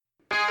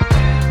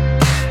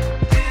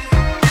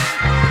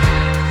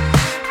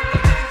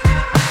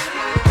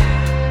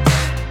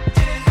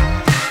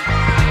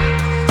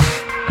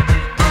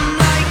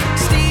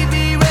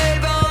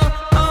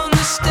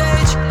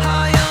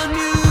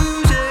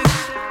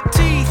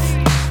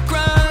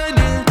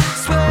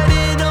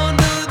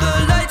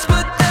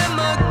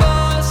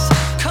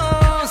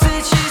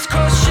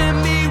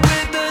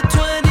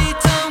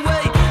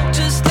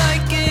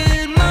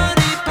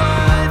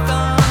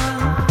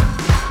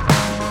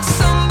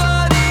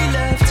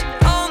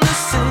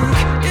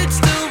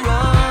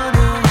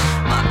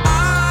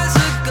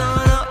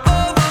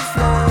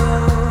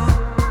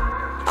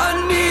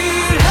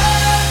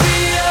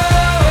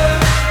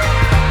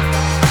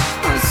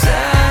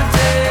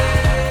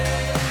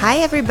Hi,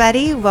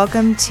 everybody.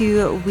 Welcome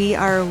to We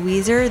Are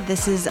Weezer.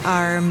 This is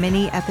our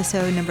mini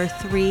episode number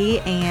 3,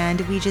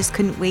 and we just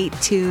couldn't wait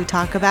to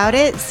talk about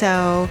it.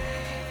 So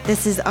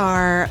this is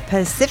our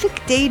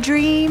Pacific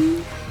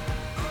Daydream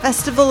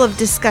Festival of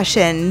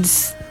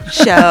Discussions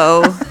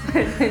show.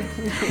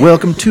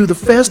 Welcome to the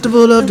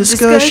Festival of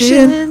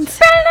Discussion.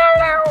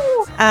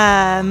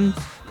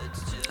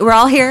 We're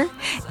all here.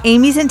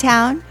 Amy's in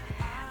town.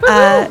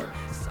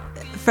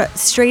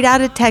 Straight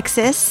out of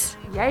Texas.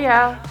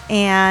 Yeah.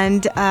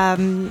 And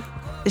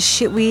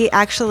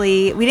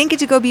we didn't get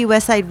to go be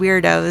West Side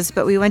Weirdos,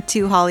 but we went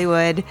to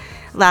Hollywood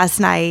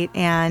last night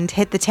and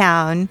hit the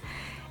town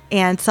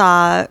and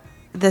saw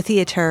the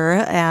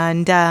theater.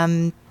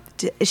 And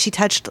she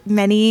touched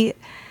many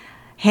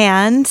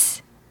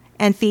hands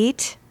and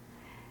feet.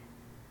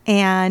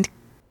 And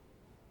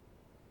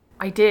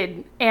I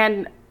did.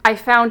 And I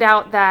found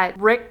out that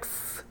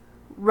Rick's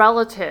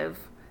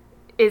relative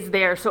is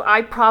there. So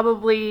I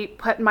probably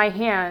put my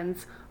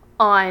hands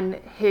on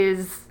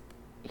his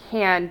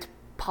hand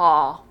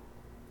paw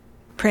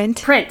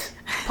print.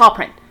 Paw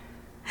print.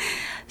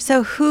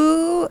 So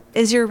who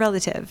is your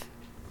relative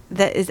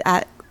that is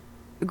at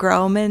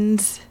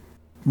Grauman's?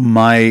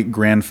 My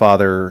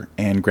grandfather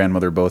and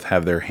grandmother both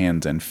have their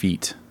hands and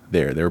feet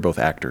there. They were both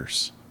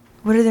actors.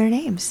 What are their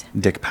names?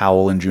 Dick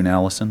Powell and June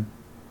Allison.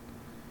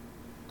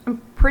 I'm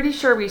pretty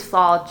sure we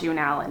saw Dick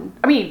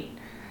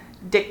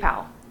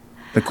Powell.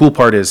 The cool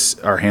part is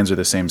our hands are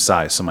the same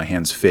size, so my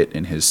hands fit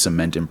in his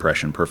cement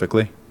impression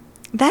perfectly.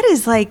 That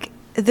is like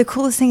the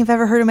coolest thing I've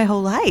ever heard in my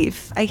whole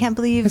life. I can't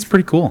believe. It's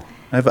pretty cool.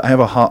 I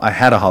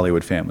had a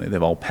Hollywood family.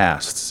 They've all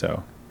passed,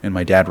 so. And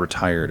my dad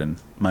retired,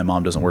 and my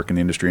mom doesn't work in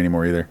the industry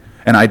anymore either.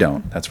 And I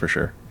don't, that's for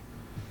sure.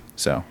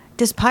 So.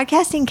 Does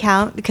podcasting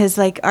count? Because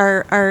like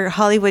our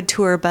Hollywood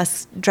tour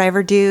bus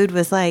driver dude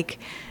was like,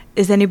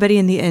 is anybody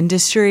in the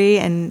industry?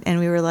 And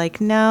we were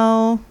like,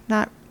 no,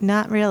 not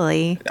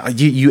really.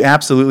 You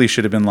absolutely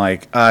should have been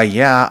like,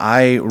 yeah,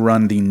 I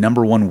run the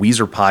 #1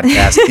 Weezer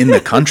podcast in the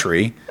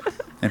country.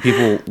 And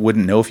people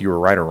wouldn't know if you were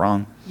right or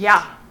wrong.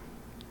 Yeah.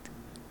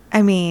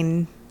 I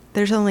mean,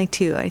 there's only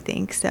 2, I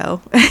think,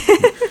 so.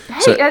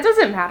 Hey, that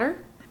doesn't matter.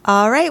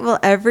 All right, well,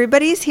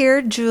 everybody's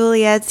here.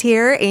 Juliet's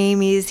here.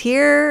 Amy's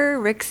here.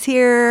 Rick's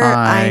here.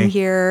 Hi. I'm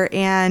here.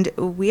 And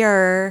we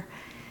are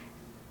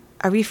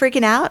we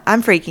freaking out?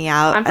 I'm freaking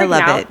out. I'm freaking I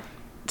love out. it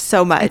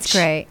so much. It's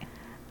great.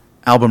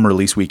 Album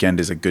release weekend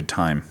is a good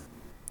time.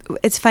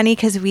 It's funny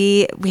because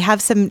we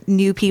have some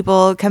new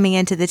people coming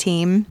into the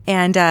team,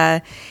 and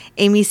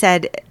Amy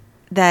said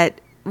that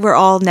we're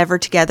all never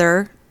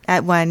together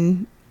at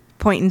one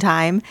point in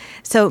time.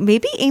 So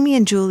maybe Amy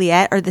and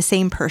Juliet are the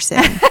same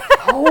person.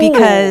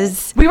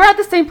 Because we were at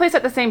the same place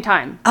at the same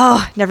time.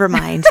 Oh, never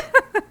mind.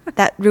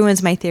 That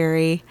ruins my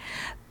theory.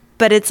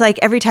 But it's like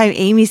every time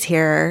Amy's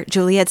here,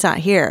 Juliet's not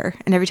here.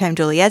 And every time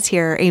Juliet's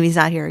here, Amy's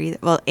not here either.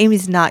 Well,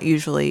 Amy's not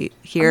usually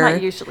here. I'm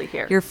not usually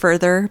here. You're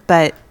further,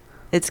 but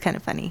it's kind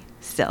of funny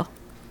still.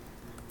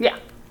 Yeah.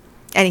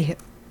 Anywho.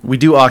 We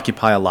do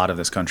occupy a lot of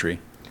this country.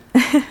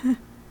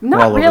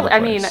 Not all over really. the I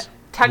mean, place.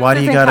 Texas Why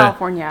do you and gotta,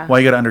 California. Why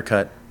you gotta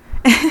undercut?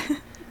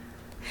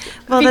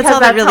 Well, Because that's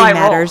all that that's really how I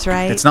roll. matters,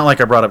 right? It's not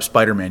like I brought up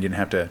Spider-Man. You didn't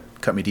have to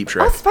cut me deep, Oh,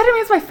 Shrek.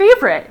 Spider-Man's my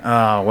favorite.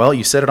 Well,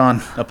 you said it on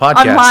a podcast,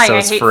 I'm lying. so I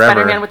it's hate forever.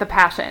 Spider-Man with a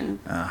passion.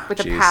 With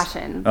a Jeez.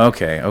 passion.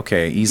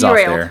 Okay. Ease off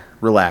Derailed. there.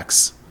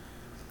 Relax.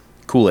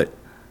 Cool it.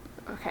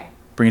 Okay.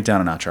 Bring it down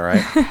a notch, all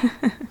right?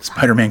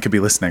 Spider-Man could be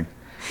listening.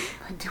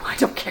 I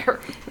don't care.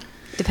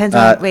 Depends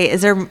on. Wait,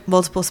 is there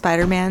multiple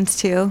Spider-Mans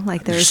too?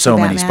 Like there's so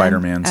the many Batman?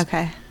 Spider-Mans.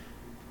 Okay.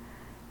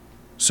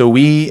 So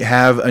we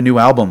have a new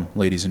album,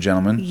 ladies and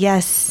gentlemen.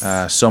 Yes.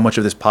 So much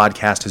of this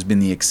podcast has been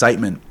the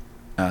excitement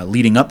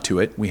leading up to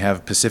it. We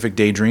have Pacific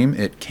Daydream.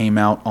 It came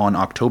out on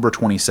October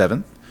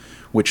 27th,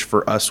 which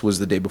for us was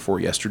the day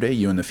before yesterday.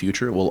 You in the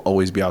future, it will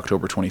always be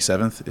October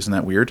 27th. Isn't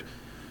that weird?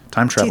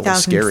 Time travel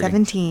is scary.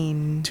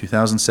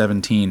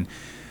 2017.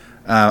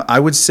 I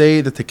would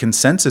say that the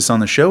consensus on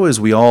the show is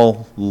we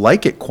all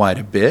like it quite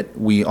a bit.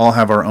 We all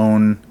have our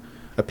own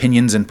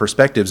opinions and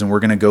perspectives, and we're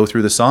going to go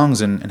through the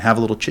songs and have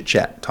a little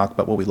chit-chat, talk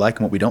about what we like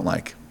and what we don't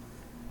like.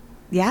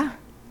 Yeah.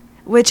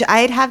 Which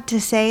I'd have to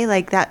say,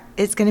 like, that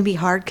it's going to be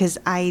hard because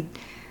I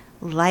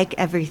like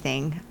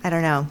everything. I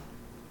don't know.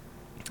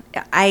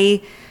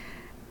 I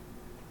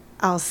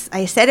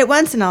said it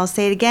once and I'll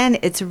say it again.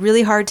 It's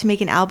really hard to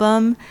make an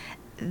album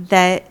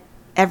that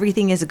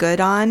everything is good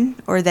on,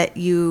 or that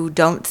you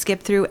don't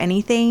skip through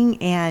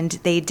anything. And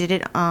they did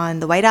it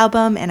on the White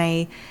Album, and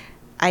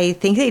I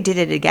think they did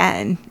it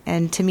again.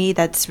 And to me,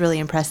 that's really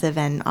impressive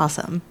and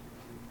awesome.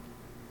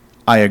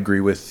 I agree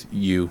with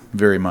you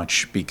very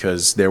much,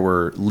 because there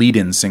were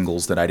lead-in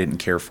singles that I didn't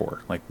care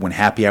for. Like when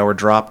Happy Hour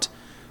dropped,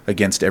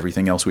 against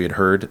everything else we had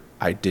heard,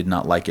 I did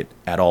not like it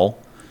at all.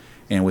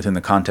 And within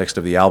the context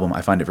of the album,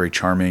 I find it very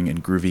charming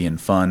and groovy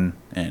and fun.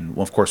 And,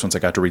 well, of course, once I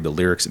got to read the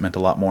lyrics, it meant a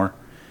lot more.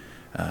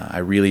 I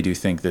really do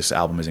think this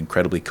album is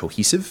incredibly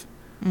cohesive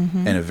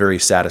and a very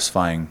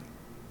satisfying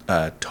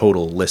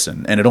total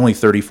listen. And at only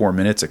 34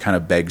 minutes, it kind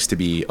of begs to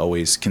be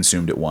always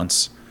consumed at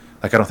once.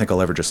 Like, I don't think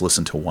I'll ever just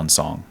listen to one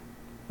song.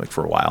 like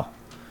for a while.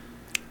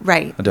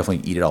 Right. I'll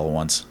definitely eat it all at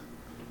once.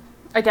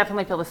 I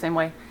definitely feel the same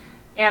way.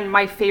 And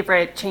my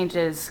favorite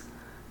changes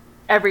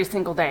every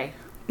single day.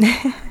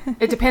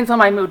 It depends on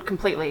my mood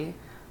completely.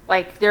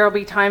 Like, there will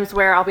be times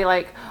where I'll be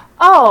like,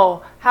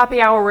 oh,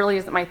 happy hour really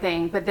isn't my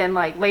thing. But then,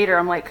 like, later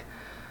I'm like,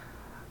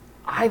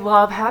 I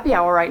love happy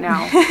hour right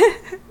now.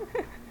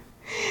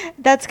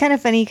 That's kind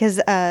of funny because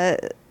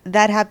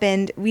that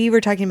happened. We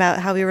were talking about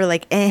how we were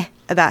like,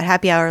 about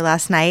happy hour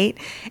last night.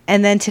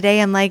 And then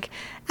today I'm like,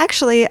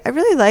 actually, I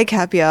really like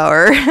happy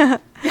hour. I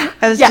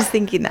was just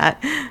thinking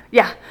that.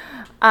 Yeah.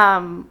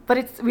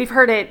 But we've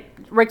heard it.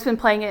 Rick's been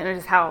playing it in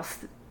his house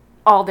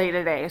all day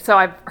today. So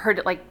I've heard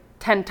it like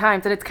 10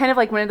 times. And it's kind of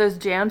like one of those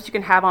jams you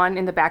can have on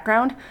in the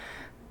background.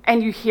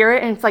 And you hear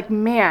it and it's like,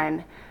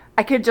 man,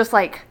 I could just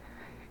like,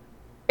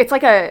 it's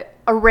like a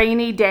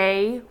rainy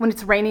day when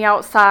it's raining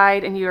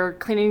outside and you're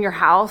cleaning your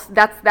house.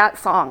 That's that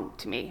song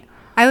to me.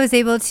 I was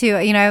able to,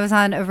 I was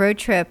on a road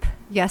trip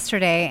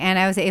yesterday and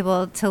I was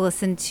able to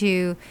listen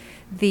to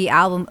the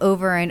album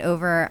over and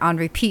over on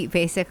repeat,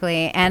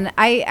 basically. And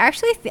I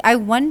actually, I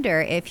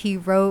wonder if he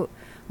wrote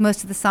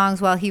most of the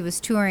songs while he was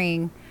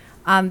touring,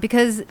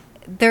 because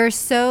they're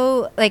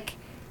so like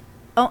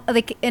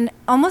in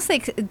almost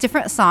like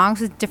different songs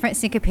with different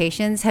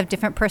syncopations have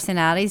different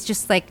personalities,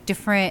 just like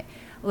different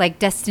like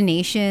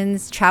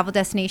travel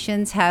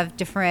destinations have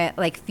different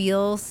like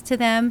feels to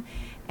them.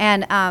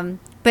 And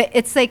but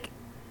it's like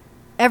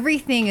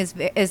everything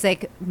is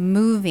like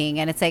moving,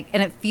 and it's like,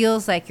 and it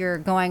feels like you're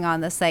going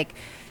on this like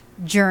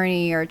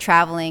journey or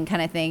traveling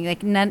kind of thing.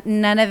 Like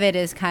none of it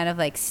is kind of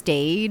like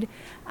stayed.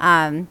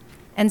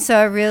 And so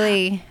I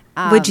really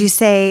would you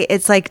say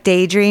it's like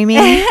daydreaming?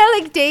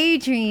 Like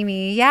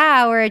daydreamy,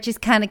 yeah, where it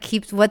just kind of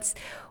keeps what's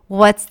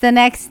the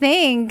next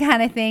thing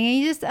kind of thing, and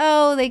you just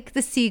like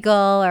the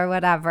seagull or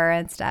whatever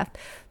and stuff.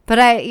 But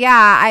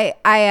I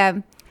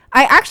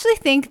actually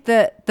think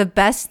the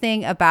best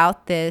thing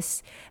about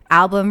this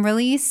album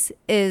release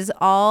is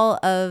all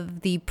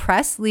of the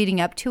press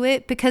leading up to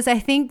it, because I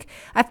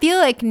feel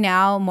like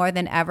now more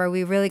than ever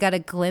we really got a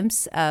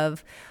glimpse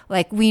of,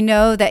 like, we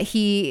know that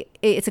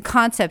it's a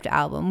concept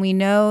album. We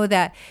know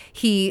that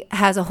he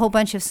has a whole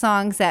bunch of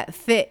songs that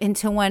fit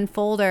into one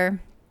folder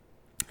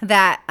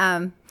that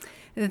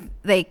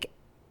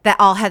that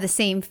all have the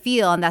same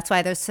feel, and that's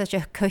why there's such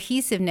a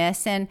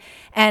cohesiveness. And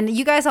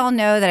you guys all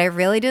know that I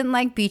really didn't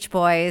like Beach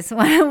Boys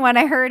when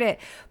I heard it,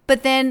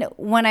 but then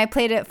when I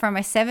played it for my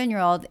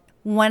 7-year-old,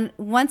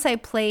 once I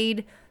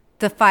played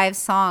the 5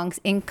 songs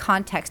in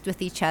context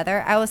with each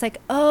other, I was like,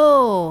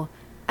 oh,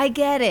 I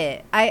get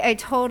it. I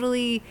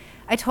totally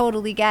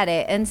get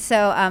it. And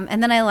so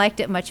and then I liked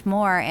it much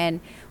more.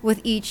 And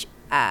with each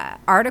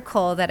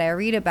article that I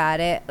read about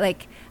it,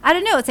 like, I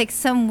don't know, it's like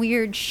some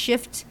weird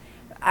shift.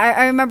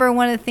 I remember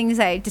one of the things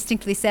I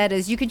distinctly said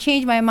is, you can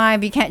change my mind,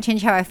 but you can't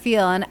change how I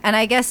feel. And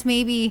I guess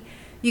maybe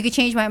you could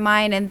change my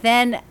mind and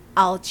then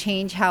I'll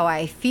change how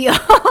I feel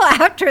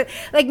after.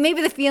 Like,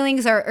 maybe the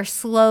feelings are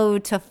slow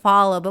to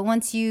follow, but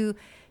once you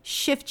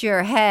shift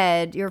your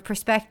head, your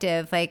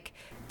perspective, like,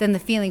 then the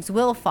feelings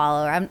will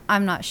follow.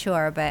 I'm not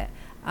sure, but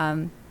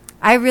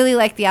I really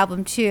like the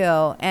album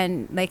too.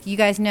 And like you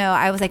guys know,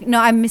 I was like,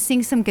 no, I'm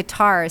missing some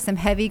guitars, some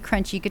heavy,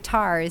 crunchy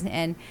guitars.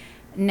 And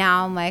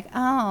now I'm like,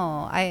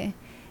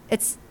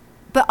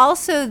 but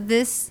also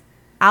this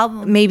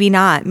album. Maybe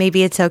not.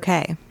 Maybe it's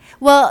okay.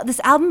 Well, this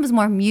album is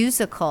more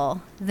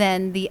musical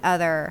than the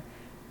other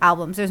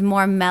albums. There's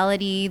more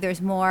melody.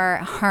 There's more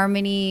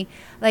harmony.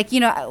 Like,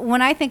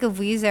 when I think of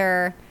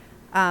Weezer,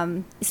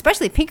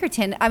 especially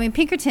Pinkerton, I mean,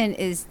 Pinkerton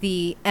is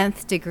the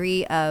nth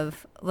degree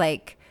of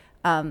like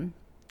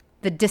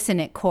the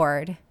dissonant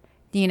chord,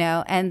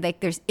 and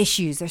like there's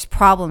issues, there's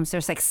problems,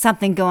 there's like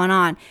something going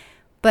on.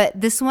 But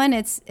this one,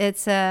 it's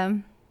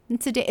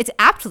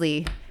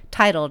aptly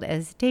titled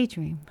as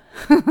Daydream.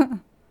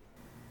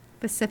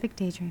 Pacific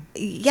Daydream.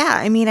 Yeah,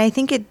 I mean, I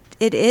think it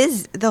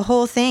is the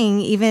whole thing.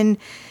 Even,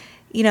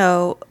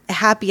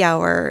 happy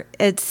hour,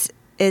 it's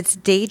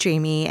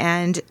daydreamy,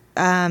 and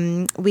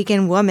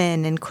Weekend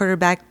Woman and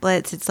Quarterback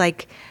Blitz. It's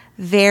like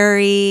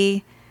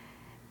very,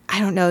 I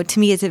don't know. To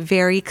me, it's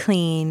very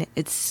clean.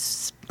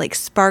 It's like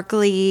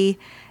sparkly.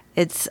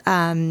 It's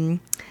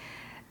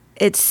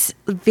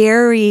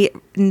very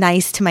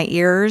nice to my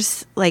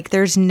ears. Like,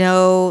 there's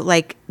no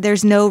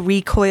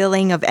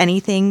recoiling of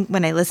anything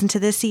when I listen to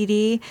this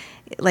CD,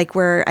 like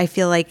where I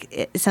feel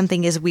like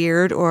something is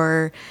weird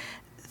or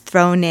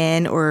thrown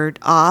in or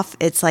off.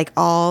 It's like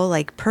all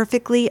like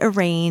perfectly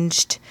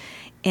arranged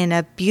in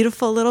a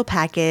beautiful little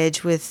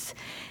package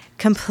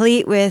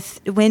complete with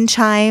wind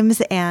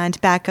chimes and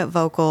backup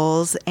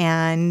vocals.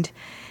 And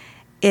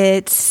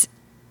it's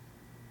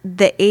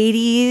the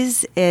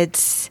 80s.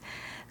 It's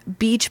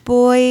Beach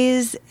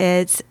Boys.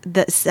 It's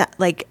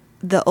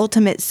the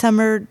ultimate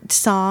summer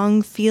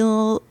song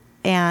feel,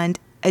 and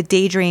a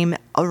daydream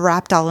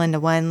wrapped all into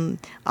one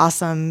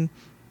awesome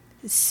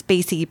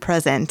spacey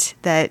present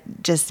that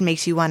just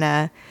makes you want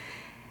to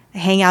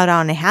hang out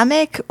on a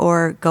hammock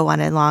or go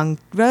on a long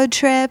road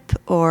trip,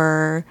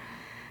 or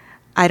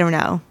I don't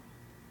know.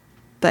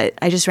 but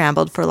I just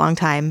rambled for a long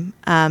time.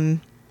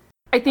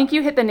 I think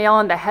you hit the nail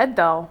on the head,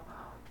 though.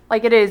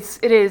 Like, it is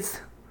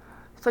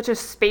such a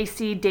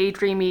spacey,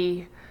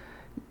 daydreamy,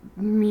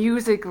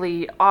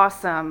 musically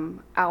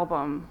awesome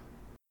album.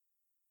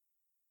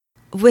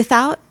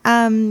 Without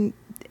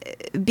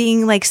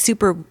being like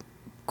super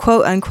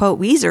quote unquote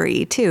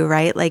Weezer-y too,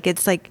 right? Like,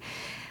 it's like,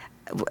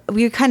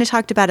 we kind of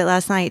talked about it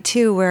last night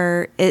too,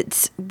 where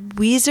it's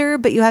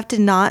Weezer, but you have to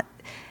not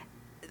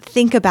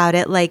think about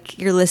it like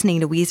you're listening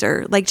to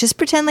Weezer. Like, just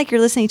pretend like you're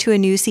listening to a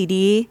new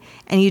CD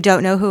and you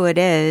don't know who it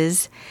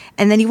is,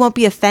 and then you won't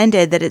be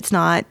offended that it's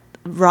not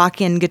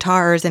rockin'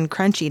 guitars and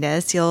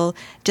crunchiness. You'll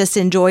just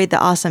enjoy the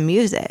awesome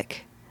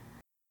music.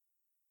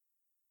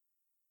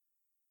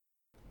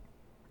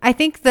 I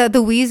think the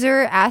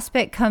Weezer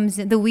aspect comes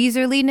in. The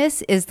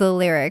Weezerliness is the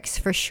lyrics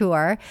for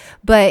sure,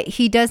 but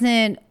he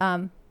doesn't.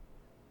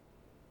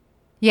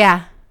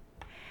 Yeah.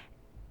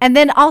 And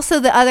then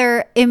also the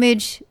other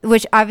image,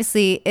 which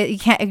obviously you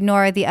can't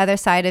ignore the other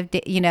side of,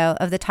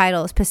 of the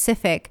title is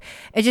Pacific.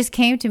 It just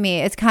came to me.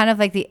 It's kind of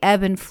like the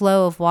ebb and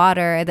flow of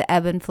water, the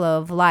ebb and flow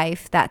of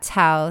life. That's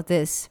how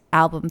this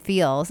album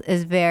feels.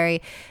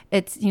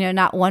 It's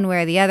not one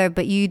way or the other,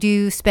 but you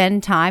do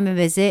spend time and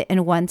visit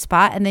in one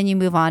spot and then you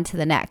move on to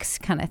the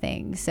next kind of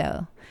thing.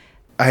 So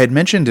I had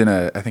mentioned in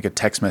I think a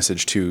text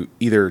message to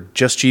either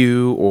just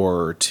you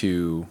or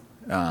to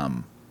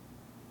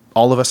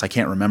all of us, I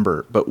can't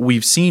remember, but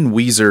we've seen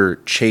Weezer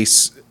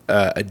chase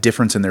a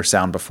difference in their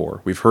sound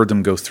before. We've heard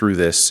them go through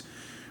this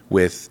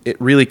with, it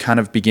really kind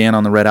of began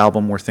on the Red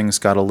Album where things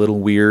got a little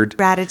weird.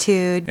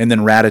 Raditude. And then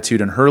Raditude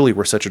and Hurley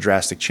were such a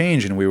drastic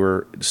change, and we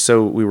were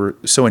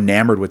so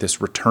enamored with this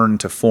return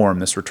to form,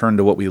 this return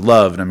to what we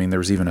loved. I mean, there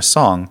was even a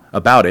song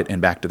about it in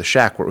Back to the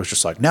Shack where it was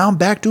just like, now I'm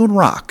back doing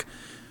rock.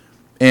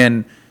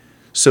 And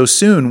so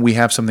soon we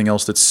have something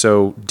else that's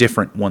so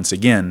different once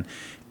again.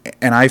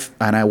 And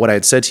what I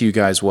had said to you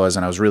guys was,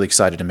 and I was really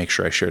excited to make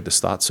sure I shared this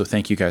thought, so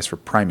thank you guys for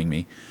priming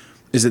me,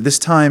 is that this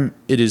time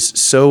it is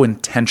so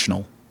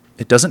intentional.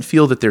 It doesn't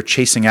feel that they're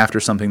chasing after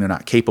something they're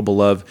not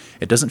capable of.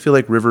 It doesn't feel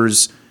like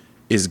Rivers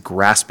is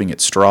grasping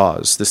at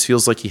straws. This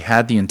feels like he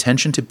had the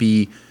intention to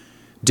be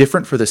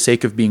different for the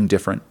sake of being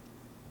different,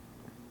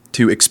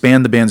 to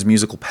expand the band's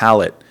musical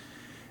palette,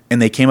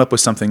 and they came up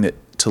with something that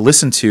to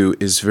listen to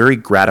is very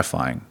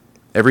gratifying.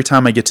 Every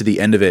time I get to the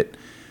end of it,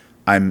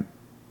 I'm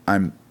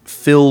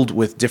filled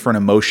with different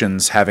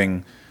emotions,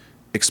 having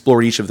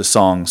explored each of the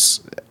songs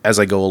as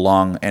I go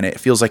along, and it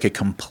feels like a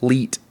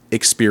complete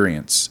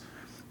experience.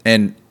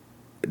 And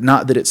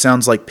not that it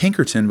sounds like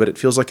Pinkerton, but it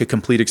feels like a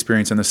complete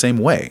experience in the same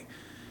way.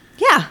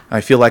 Yeah. I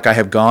feel like I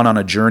have gone on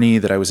a journey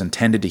that I was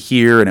intended to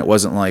hear, and it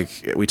wasn't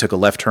like we took a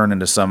left turn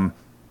into some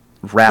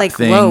rap like,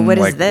 thing. Whoa, what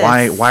like, is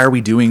this? Why are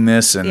we doing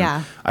this? And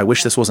yeah. I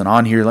wish this wasn't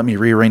on here. Let me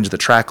rearrange the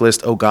track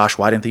list. Oh gosh,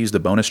 why didn't they use the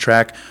bonus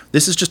track?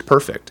 This is just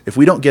perfect. If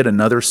we don't get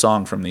another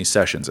song from these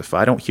sessions, if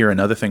I don't hear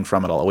another thing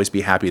from it, I'll always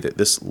be happy that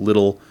this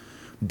little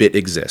bit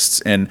exists.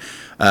 And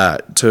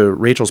to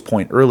Rachel's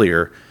point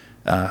earlier,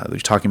 you're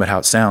talking about how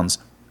it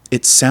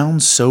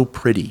sounds so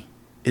pretty.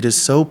 It is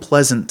so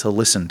pleasant to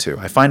listen to.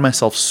 I find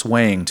myself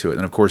swaying to it.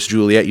 And of course,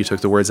 Juliet, you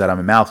took the words out of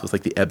my mouth with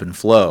like the ebb and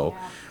flow.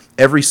 Yeah.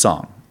 Every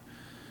song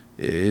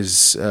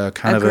is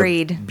kind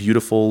Agreed. of a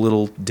beautiful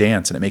little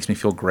dance, and it makes me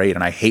feel great.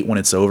 And I hate when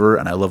it's over,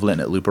 and I love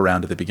letting it loop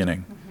around at the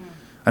beginning. Mm-hmm.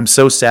 I'm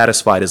so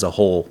satisfied as a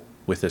whole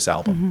with this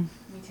album.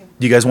 Mm-hmm. Me too.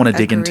 Do you guys want to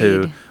dig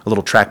into a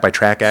little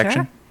track-by-track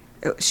action?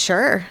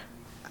 Sure.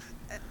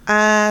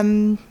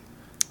 Do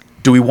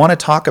we want to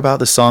talk about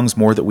the songs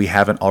more that we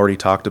haven't already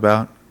talked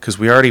about? Because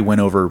we already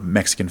went over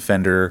Mexican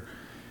Fender.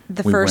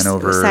 We went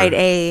over side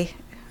A.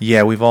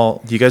 Yeah, do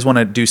you guys want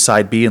to do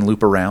side B and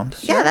loop around?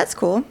 Sure. Yeah, that's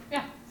cool.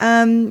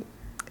 Yeah.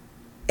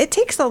 It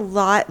takes a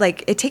lot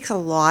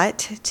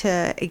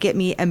to get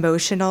me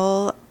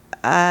emotional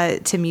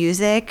to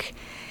music.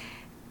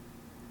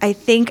 I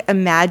think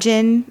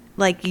Imagine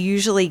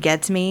usually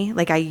gets me.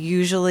 Like, I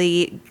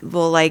usually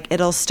will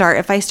it'll start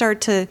if I start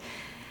to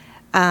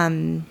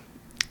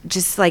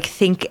just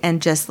think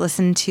and just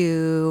listen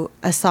to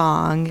a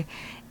song.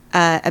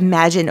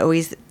 Imagine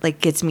always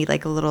gets me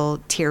a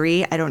little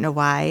teary. I don't know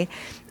why.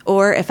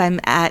 Or if I'm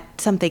at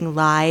something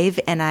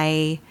live and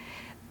I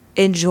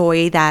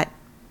enjoy that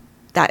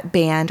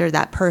band or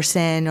that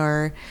person,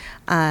 or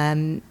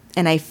and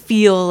I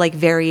feel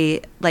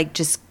very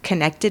just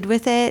connected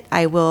with it,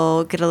 I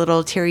will get a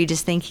little teary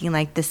just thinking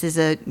this is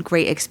a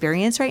great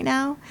experience right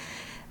now.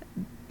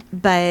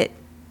 But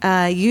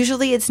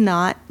usually it's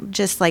not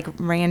just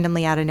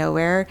randomly out of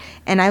nowhere.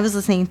 And I was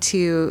listening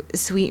to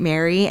Sweet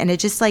Mary, and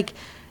it just it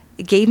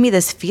gave me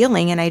this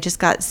feeling, and I just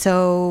got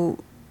so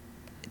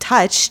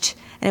touched,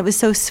 and it was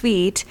so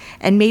sweet.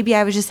 And maybe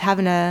I was just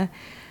having a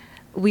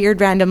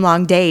weird random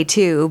long day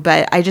too,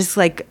 but I just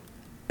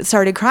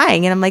started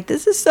crying, and I'm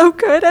this is so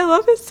good. I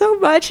love it so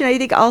much. And I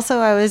think also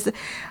I was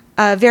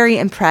very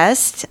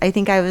impressed. I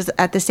think I was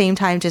at the same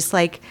time just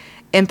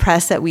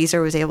impressed that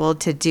Weezer was able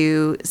to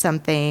do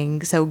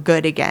something so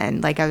good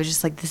again. I was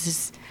just this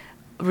is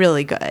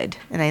really good,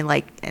 and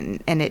I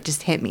and it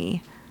just hit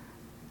me.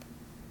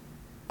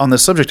 on the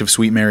subject of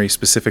Sweet Mary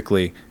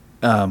specifically,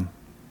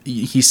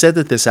 he said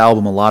that this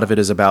album, a lot of it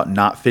is about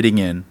not fitting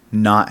in,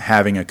 not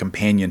having a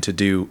companion to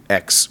do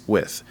X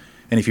with.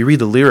 And if you read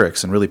the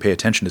lyrics and really pay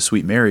attention to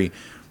Sweet Mary,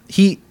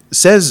 he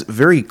says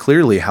very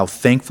clearly how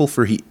thankful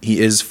he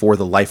is for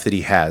the life that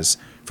he has,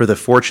 for the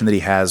fortune that he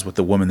has with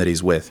the woman that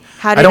he's with.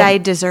 How did I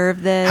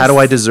deserve this? How do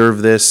I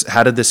deserve this?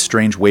 How did this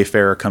strange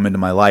wayfarer come into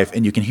my life?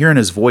 And you can hear in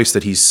his voice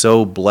that he's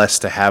so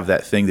blessed to have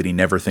that thing that he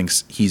never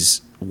thinks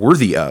he's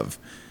worthy of.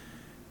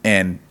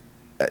 And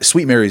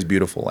Sweet Mary is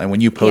beautiful. And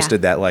when you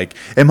posted that, like,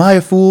 am I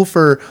a fool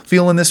for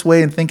feeling this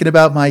way and thinking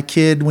about my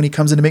kid when he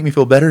comes in to make me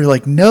feel better? You're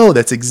like, no,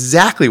 that's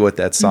exactly what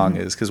that song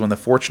is. Because when the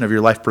fortune of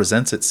your life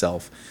presents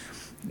itself,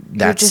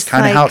 that's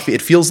kind of how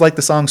it feels like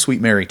the song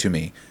Sweet Mary to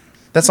me.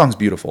 That song's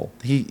beautiful.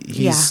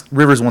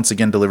 Rivers once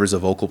again delivers a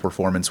vocal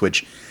performance,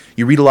 which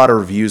you read a lot of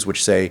reviews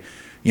which say,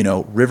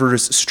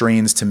 Rivers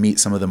strains to meet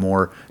some of the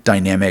more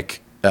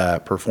dynamic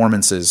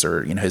performances,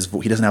 or he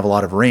doesn't have a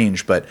lot of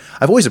range. But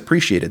I've always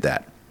appreciated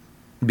that,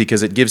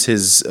 because it gives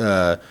his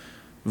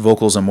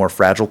vocals a more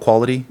fragile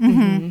quality.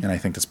 Mm-hmm. And I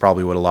think that's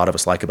probably what a lot of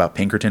us like about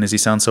Pinkerton, is he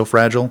sounds so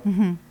fragile.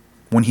 Mm-hmm.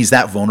 When he's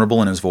that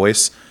vulnerable in his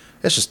voice,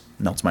 it just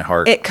melts my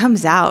heart. It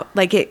comes out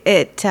like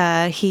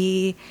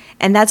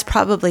and that's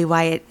probably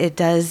why it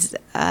does,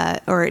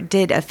 or it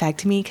did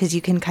affect me, because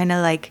you can kind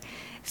of like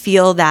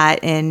feel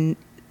that in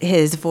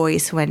his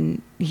voice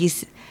when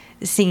he's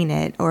singing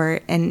it,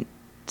 and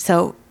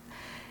so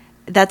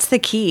that's the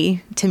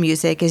key to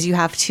music, is you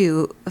have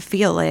to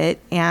feel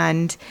it.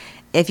 And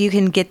if you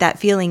can get that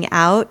feeling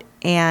out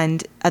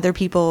and other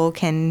people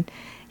can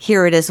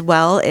hear it as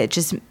well, it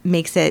just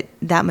makes it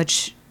that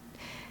much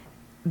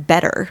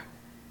better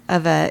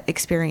of a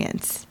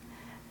experience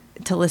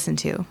to listen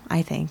to,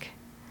 I think.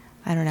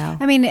 I don't know.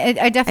 I mean,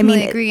 I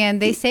definitely agree.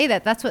 And they say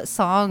that that's what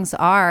songs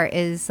are,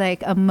 is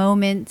like a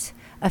moment,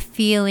 a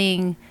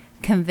feeling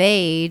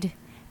conveyed.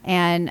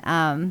 And,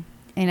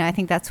 I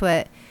think that's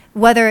what,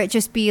 whether it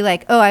just be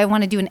like, oh, I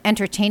want to do an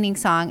entertaining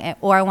song,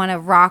 or I want a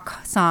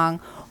rock song,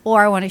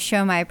 or I want to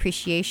show my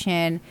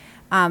appreciation.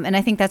 And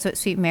I think that's what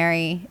Sweet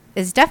Mary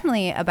is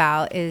definitely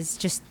about, is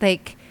just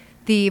like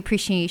the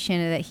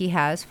appreciation that he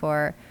has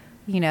for,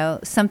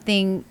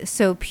 something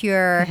so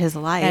pure. His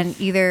life. And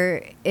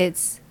either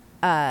it's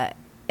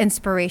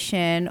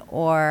inspiration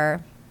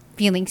or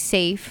feeling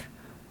safe,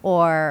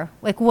 or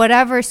like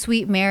whatever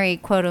Sweet Mary,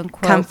 quote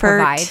unquote, comfort,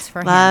 provides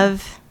for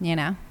love,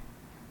 him.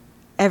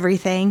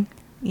 Everything.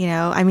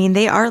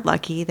 They are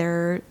lucky.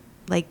 They're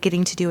like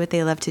getting to do what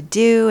they love to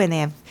do, and they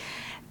have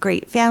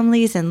great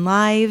families and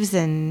lives.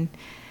 And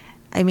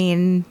I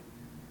think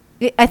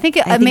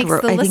it makes the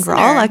listener, I think we're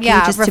all lucky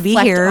just to be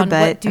here.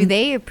 But what do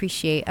they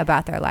appreciate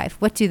about their life?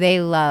 What do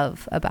they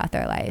love about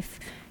their life?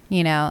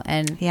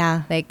 And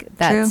like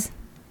that's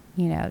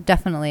true.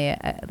 Definitely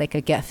like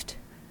a gift.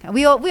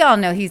 We all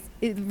know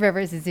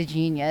Rivers is a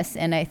genius,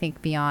 and I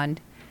think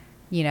beyond,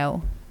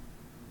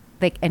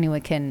 like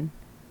anyone can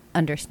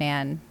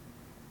understand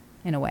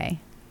in a way.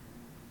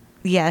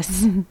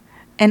 Yes.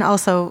 And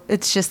also,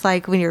 it's just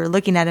like when you're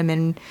looking at him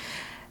in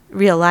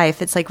real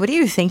life, it's like, what are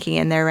you thinking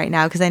in there right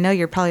now? Because I know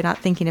you're probably not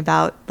thinking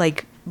about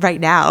like right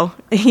now.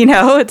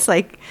 It's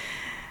like,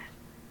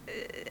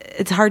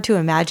 it's hard to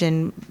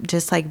imagine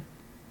just like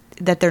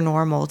that they're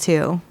normal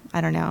too.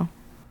 I don't know.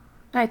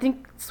 I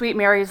think Sweet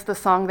Mary is the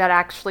song that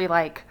actually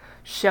like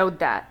showed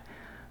that,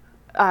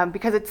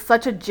 because it's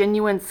such a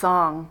genuine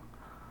song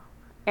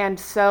and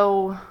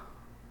so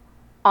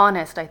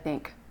honest. I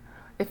think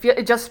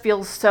it just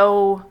feels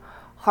so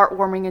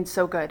heartwarming and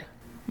so good.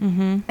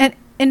 Mm-hmm. And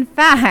in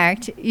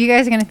fact, you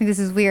guys are going to think this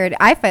is weird.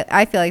 I feel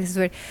like this is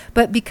weird,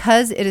 but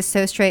because it is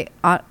so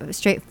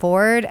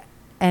straightforward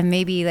and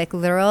maybe like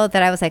literal,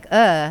 that I was like,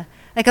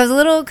 like I was a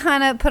little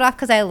kind of put off,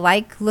 because I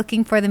like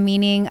looking for the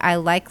meaning. I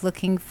like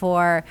looking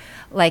for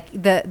like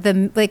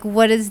the like,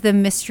 what is the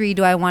mystery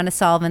do I want to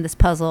solve in this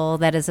puzzle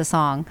that is a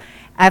song?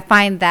 I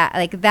find that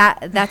like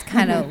that's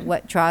kind of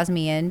what draws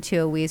me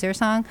into a Weezer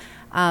song.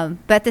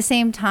 But at the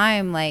same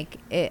time, like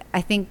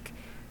I think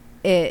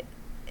it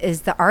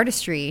is the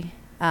artistry,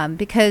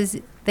 because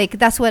like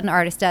that's what an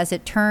artist does.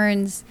 It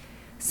turns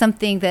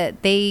something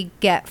that they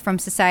get from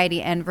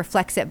society and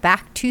reflects it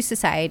back to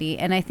society.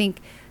 And I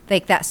think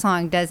like that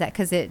song does that,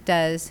 because it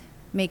does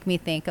make me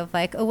think of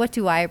like, oh, what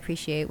do I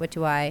appreciate?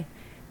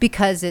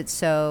 Because it's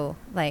so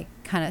like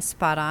kind of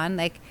spot on.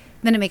 Like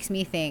then it makes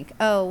me think,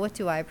 oh, what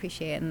do I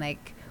appreciate? And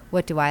like,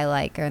 what do I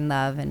like or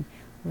love? And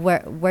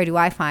where do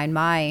I find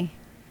my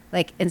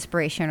like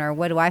inspiration, or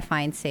what do I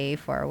find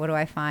safe, or what do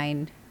I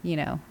find,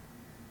 that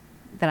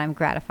I'm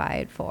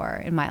gratified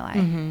for in my life?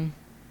 Mm-hmm.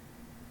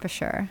 For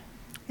sure.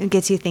 It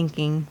gets you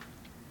thinking.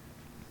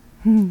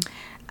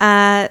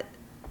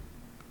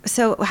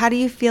 So how do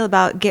you feel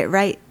about Get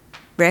Right,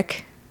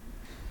 Rick?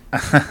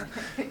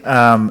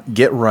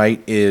 Get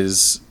Right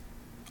is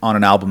on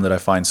an album that I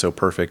find so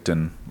perfect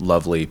and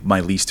lovely,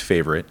 my least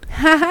favorite.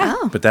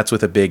 Oh. But that's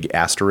with a big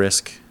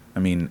asterisk.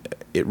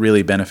 It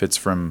really benefits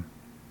from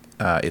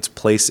its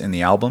place in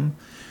the album.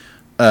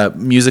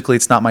 Musically,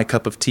 it's not my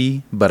cup of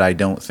tea, but I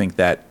don't think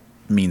that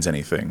means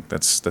anything.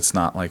 That's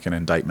not like an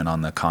indictment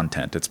on the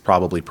content. It's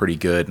probably pretty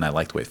good, and I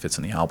like the way it fits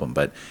in the album.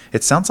 But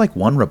it sounds like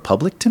One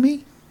Republic to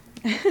me.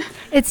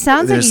 It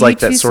sounds There's like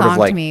a that U2 sort song of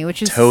like to me,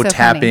 which is toe so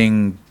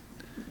tapping.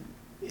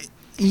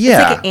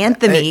 Yeah, It's like an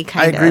anthem-y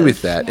kind I agree of.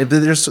 with that.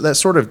 There's that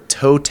sort of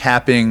toe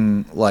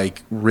tapping,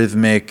 like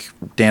rhythmic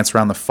dance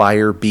around the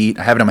fire beat.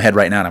 I have it in my head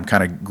right now, and I'm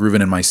kind of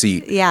grooving in my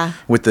seat. Yeah.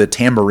 with the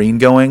tambourine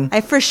going. I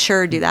for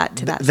sure do that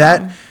to that song.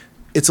 That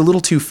it's a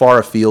little too far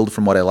afield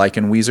from what I like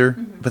in Weezer,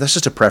 but that's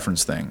just a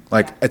preference thing.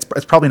 Like it's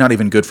probably not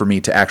even good for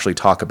me to actually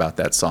talk about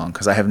that song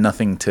because I have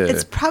nothing to.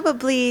 It's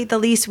probably the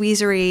least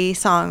Weezery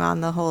song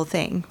on the whole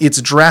thing,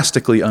 It's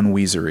drastically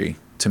unweezery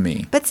to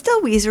me. but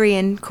still Weezery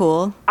and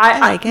cool. I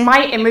like it.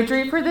 My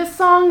imagery for this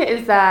song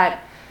is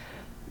that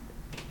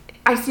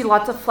I see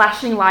lots of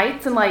flashing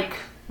lights and like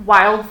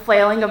wild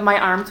flailing of my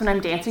arms when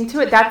I'm dancing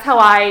to it. That's how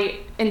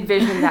I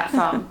envision that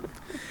song.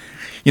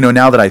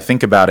 Now that I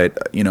think about it,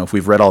 if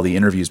we've read all the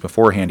interviews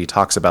beforehand, he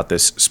talks about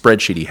this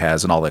spreadsheet he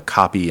has and all the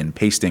copy and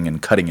pasting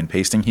and cutting and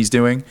pasting he's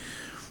doing.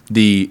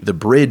 The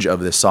bridge of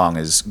this song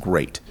is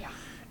great. Yeah.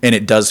 And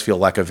it does feel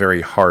like a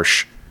very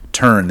harsh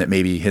turn that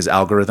maybe his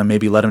algorithm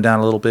maybe let him down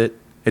a little bit.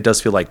 It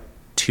does feel like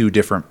two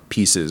different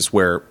pieces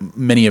where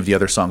many of the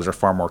other songs are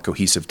far more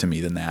cohesive to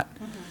me than that.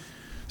 Mm-hmm.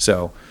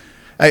 So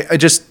I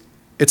just,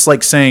 it's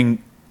like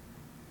saying,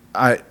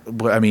 I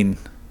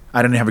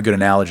didn't have a good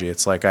analogy.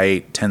 It's like I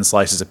ate 10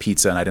 slices of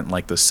pizza and I didn't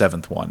like the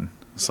 7th one.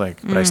 It's like,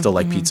 but I still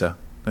like pizza.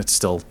 It's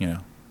still,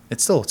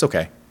 it's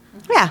okay.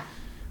 Yeah.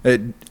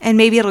 And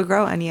maybe it'll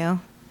grow on you.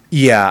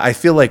 Yeah, I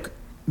feel like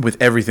with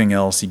everything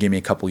else, you give me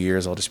a couple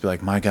years, I'll just be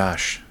like, my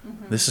gosh,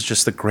 this is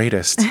just the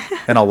greatest.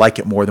 And I'll like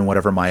it more than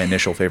whatever my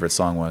initial favorite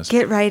song was.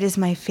 Get Right is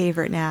my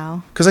favorite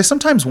now. Because I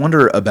sometimes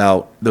wonder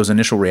about those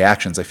initial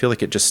reactions. I feel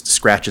like it just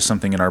scratches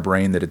something in our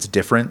brain that it's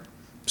different.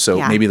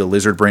 So maybe the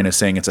lizard brain is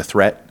saying it's a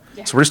threat.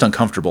 Yeah. So we're just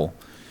uncomfortable.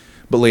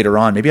 But later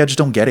on, maybe I just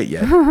don't get it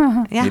yet.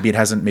 Yeah.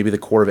 Maybe the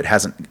core of it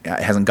hasn't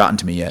gotten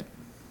to me yet.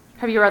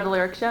 Have you read the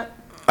lyrics yet?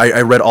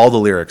 I read all the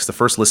lyrics. The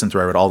first listen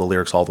through, I read all the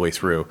lyrics all the way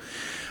through.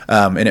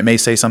 And it may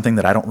say something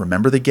that I don't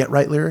remember the Get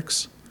Right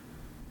lyrics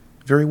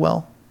very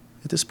well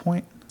at this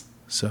point.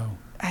 So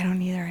I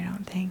don't either, I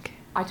don't think.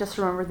 I just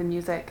remember the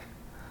music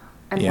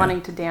and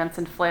wanting to dance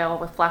and flail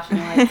with flashing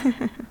lights.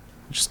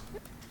 Just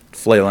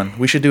flailing.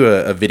 We should do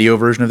a video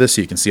version of this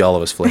so you can see all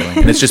of us flailing.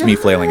 And it's just me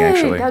flailing,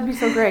 actually. That'd be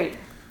so great.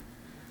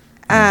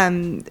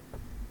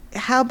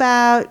 How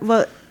about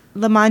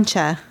La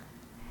Mancha?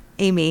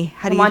 Amy,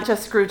 how do La Mancha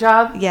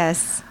Screwjob?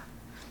 Yes.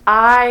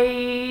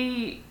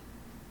 I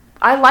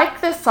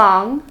like this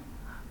song.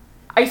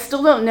 I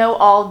still don't know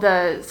all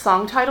the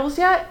song titles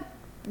yet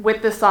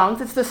with the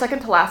songs. It's the second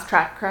to last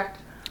track, correct?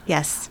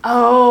 Yes.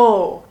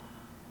 Oh.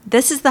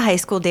 This is the high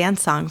school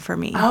dance song for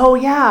me. Oh,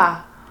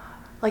 yeah.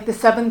 Like the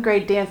 7th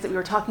grade dance that we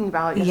were talking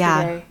about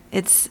yesterday. Yeah.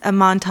 It's a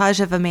montage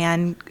of a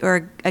man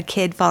or a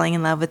kid falling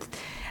in love with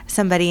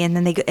somebody, and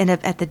then they end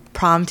up at the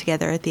prom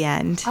together at the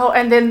end. Oh,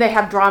 and then they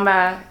have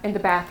drama in the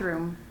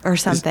bathroom. Or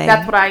something.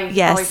 That's what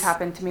always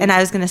happened to me. And I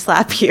was going to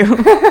slap you.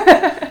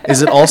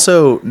 Is it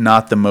also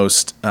not the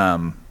most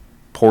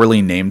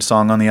poorly named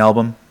song on the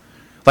album?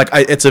 Like,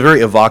 it's a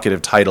very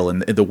evocative title,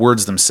 and the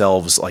words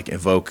themselves like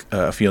evoke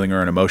a feeling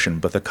or an emotion,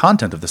 but the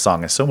content of the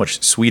song is so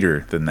much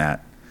sweeter than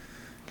that.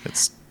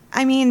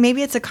 I mean,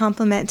 maybe it's a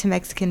compliment to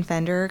Mexican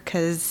Fender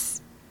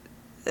because,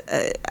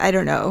 I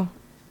don't know.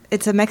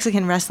 It's a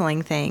Mexican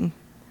wrestling thing,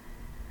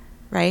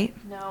 right?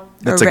 No.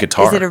 That's a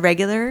guitar. Is it a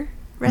regular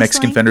wrestling?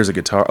 Mexican Fender's a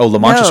guitar. Oh, La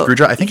Mancha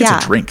Screwdriver? I think it's a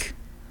drink.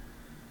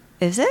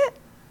 Is it?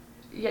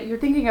 Yeah, you're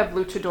thinking of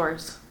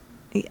luchadors.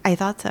 I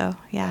thought so,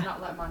 yeah.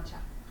 Not La Mancha.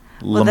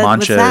 La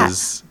what's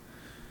that?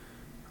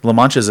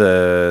 Mancha's a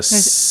There's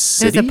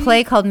city? a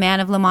play called Man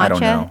of La Mancha. I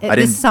don't know.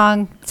 This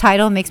song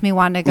title makes me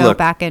want to go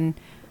back and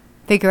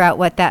figure out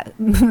what that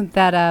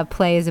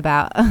play is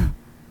about.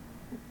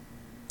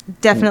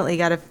 Definitely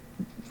got to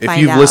If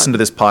find you've out. listened to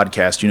this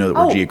podcast, you know that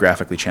we're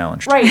geographically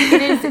challenged. Right,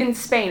 it is in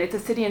Spain. It's a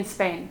city in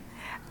Spain.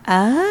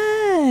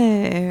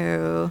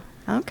 Oh,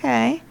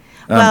 okay.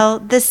 Well,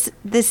 this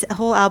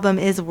whole album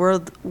is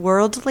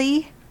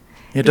worldly.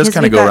 It does because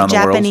kind of we've go got around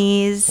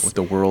Japanese, the world with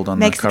the world on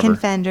Mexican the cover.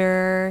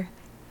 Fender,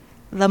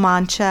 La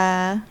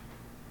Mancha.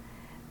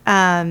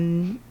 How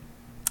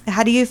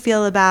do you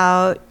feel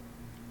about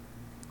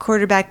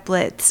Quarterback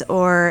Blitz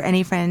or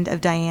Any Friend of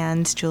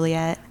Diane's,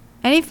 Juliet?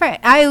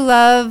 I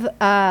love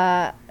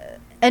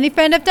Any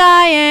Friend of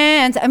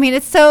Diane's. I mean,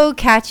 it's so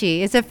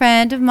catchy. It's a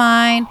friend of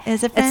mine.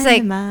 Is a friend it's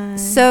like of mine.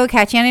 So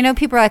catchy. And I know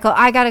people are like, "Oh,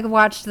 I gotta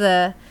watch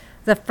the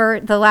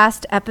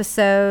last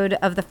episode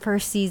of the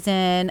first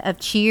season of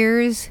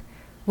Cheers,"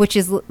 which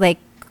is like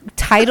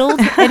titled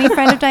Any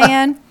Friend of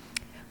Diane.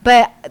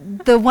 But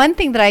the one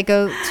thing that I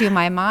go to in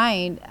my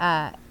mind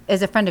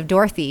is A Friend of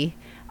Dorothy,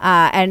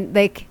 and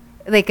like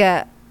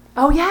a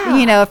Oh,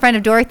 yeah. a friend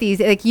of Dorothy's,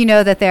 like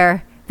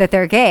that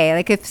they're gay.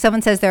 Like if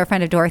someone says they're a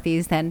friend of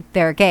Dorothy's, then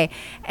they're gay.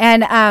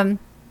 And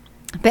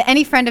but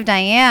Any Friend of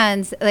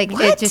Diane's, like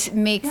What? it just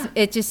makes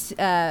it just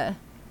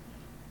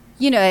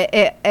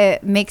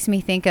it makes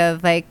me think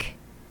of like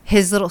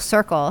his little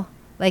circle.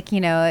 like, you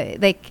know,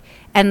 like,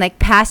 and like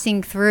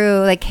passing through,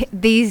 like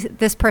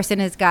this person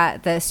has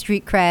got the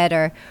street cred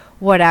or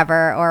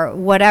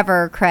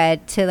whatever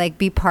cred to like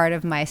be part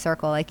of my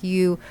circle. Like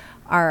you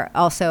are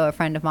also a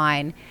friend of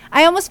mine.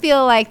 I almost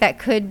feel like that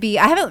could be,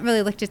 I haven't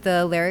really looked at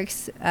the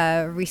lyrics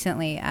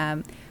recently,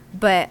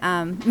 but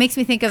makes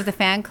me think of the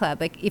fan club.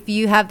 Like if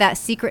you have that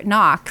secret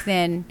knock,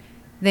 then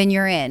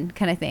you're in,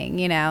 kind of thing,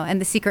 you know. And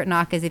the secret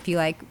knock is if you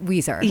like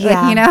Weezer,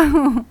 Yeah. like, you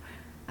know.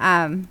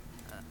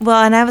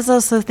 Well, and I was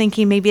also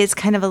thinking maybe it's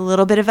kind of a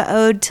little bit of an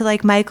ode to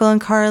like Michael and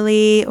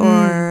Carly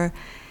or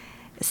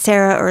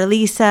Sarah or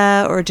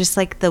Lisa, or just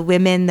like the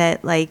women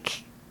that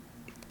like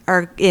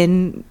are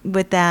in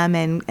with them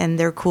and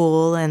they're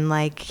cool and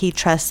like he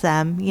trusts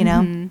them, you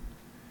know? Mm-hmm.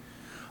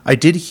 I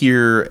did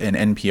hear an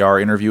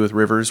NPR interview with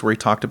Rivers where he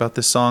talked about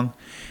this song,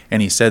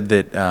 and he said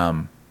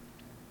that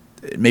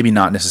maybe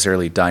not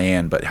necessarily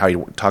Diane, but how he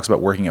talks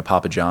about working at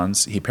Papa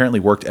John's. He apparently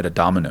worked at a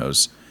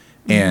Domino's,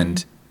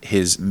 and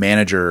his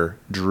manager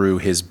drew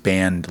his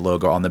band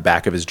logo on the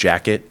back of his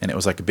jacket, and it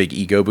was like a big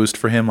ego boost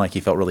for him. Like he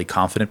felt really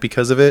confident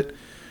because of it.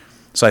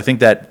 So I think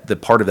that the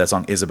part of that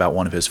song is about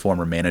one of his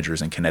former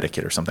managers in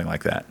Connecticut or something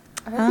like that.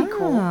 That'd be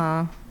cool.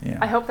 Yeah.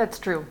 I hope that's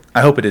true.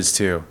 I hope it is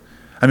too.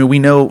 I mean, we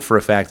know for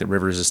a fact that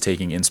Rivers is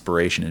taking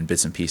inspiration in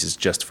bits and pieces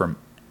just from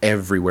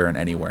everywhere and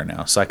anywhere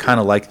now. So I kind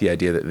of like the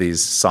idea that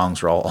these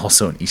songs are all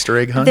also an Easter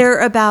egg hunt. They're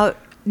about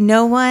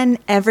no one,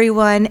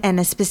 everyone, and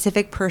a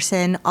specific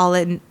person all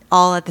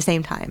at the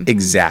same time.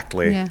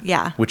 Exactly. Yeah.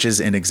 Yeah. Which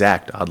is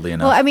inexact, oddly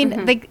enough. Well, I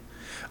mean, like,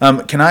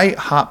 Can I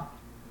hop?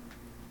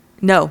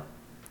 No.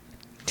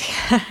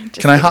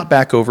 Can I hop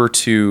back over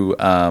to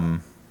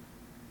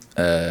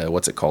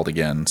what's it called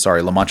again?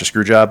 Sorry, La Mancha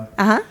Screwjob.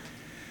 Uh-huh.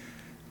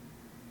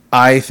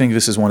 I think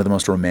this is one of the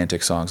most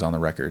romantic songs on the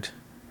record.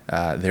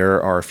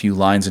 There are a few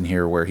lines in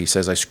here where he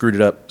says, "I screwed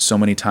it up so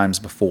many times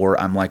before,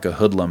 I'm like a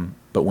hoodlum,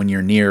 but when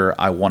you're near,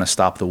 I want to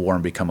stop the war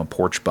and become a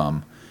porch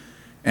bum."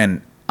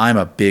 And I'm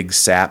a big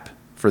sap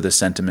for the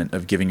sentiment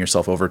of giving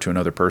yourself over to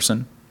another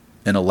person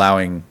and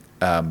allowing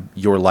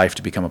your life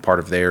to become a part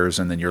of theirs,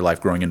 and then your life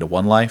growing into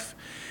one life.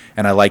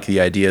 And I like the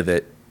idea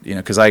that, you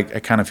know, because I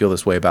kind of feel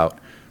this way about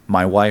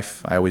my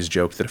wife. I always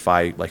joke that if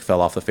I like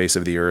fell off the face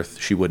of the earth,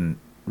 she wouldn't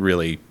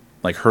really,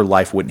 like, her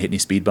life wouldn't hit any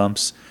speed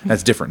bumps.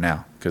 That's different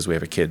now because we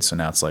have a kid, so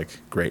now it's like,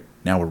 great,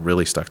 now we're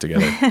really stuck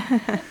together.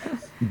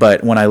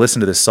 But when I listen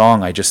to this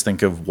song, I just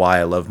think of why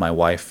I love my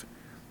wife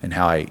and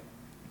how I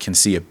can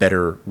see a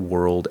better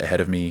world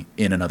ahead of me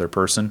in another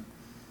person.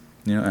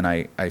 You know, and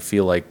I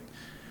feel like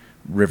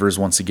Rivers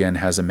once again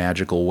has a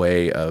magical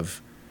way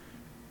of,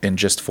 in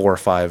just 4 or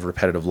 5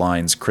 repetitive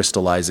lines,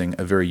 crystallizing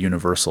a very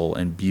universal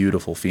and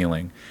beautiful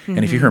feeling. Mm-hmm.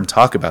 And if you hear him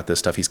talk about this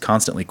stuff, he's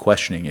constantly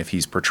questioning if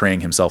he's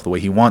portraying himself the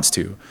way he wants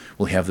to.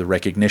 Will he have the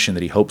recognition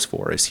that he hopes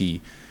for? Is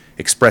he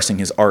expressing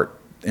his art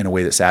in a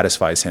way that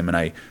satisfies him? And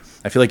I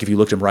feel like if you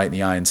looked him right in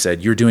the eye and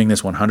said, "You're doing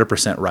this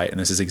 100% right, and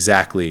this is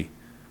exactly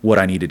what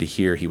I needed to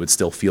hear," he would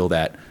still feel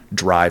that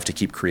drive to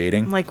keep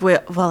creating. Like,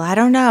 well, I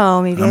don't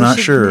know. Maybe I'm I not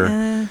should,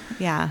 sure.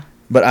 Yeah.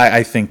 But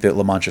I think that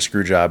La Mancha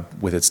Screwjob,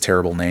 with its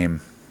terrible name,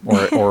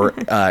 or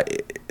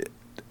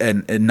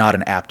and not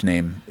an apt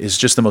name, is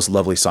just the most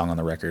lovely song on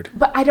the record.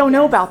 But I don't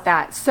know about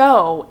that.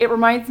 So it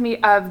reminds me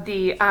of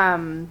the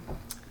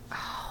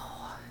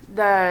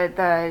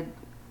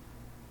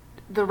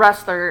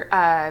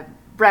wrestler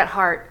Bret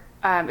Hart.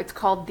 It's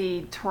called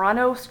the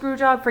Toronto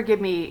Screwjob. Forgive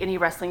me, any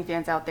wrestling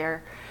fans out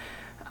there.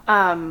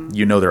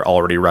 You know they're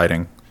already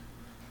writing.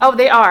 Oh,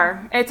 they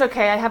are. It's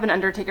okay. I have an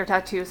Undertaker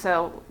tattoo,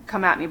 so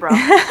come at me, bro.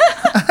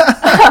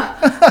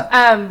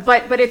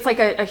 But it's like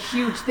a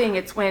huge thing.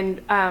 It's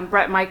when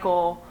Bret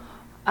Michael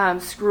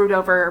screwed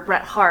over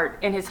Bret Hart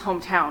in his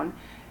hometown,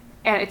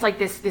 and it's like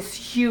this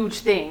huge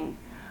thing,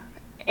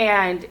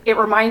 and it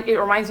reminds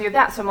me of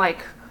that. So I'm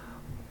like,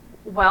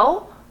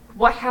 well,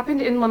 what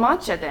happened in La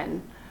Mancha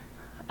then?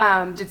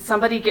 Did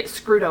somebody get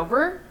screwed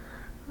over?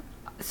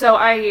 So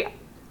I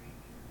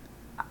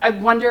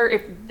wonder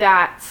if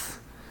that's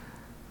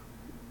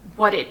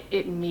what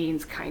it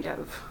means, kind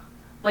of.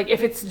 Like,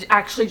 if it's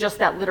actually just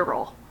that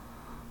literal.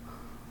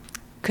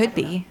 Could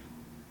be.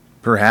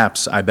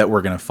 Perhaps. I bet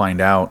we're going to find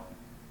out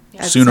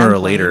At sooner some or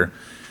point. later.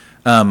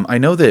 I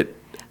know that...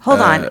 Hold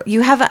on.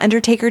 You have an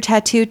Undertaker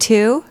tattoo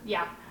too?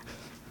 Yeah.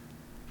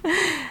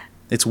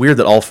 It's weird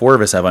that all 4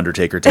 of us have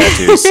Undertaker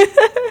tattoos.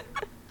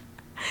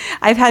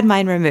 I've had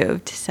mine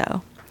removed,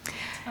 so.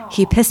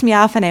 He pissed me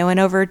off and I went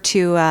over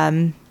to,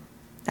 I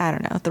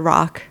don't know, The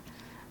Rock.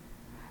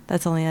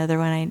 That's the only other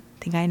one I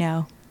think I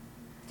know.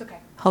 It's okay.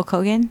 Hulk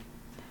Hogan?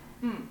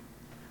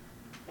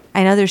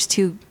 I know there's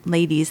 2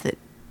 ladies that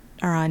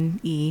are on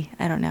E.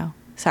 I don't know.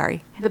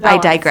 Sorry. The I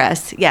Bellas.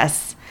 digress.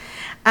 Yes.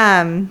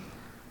 And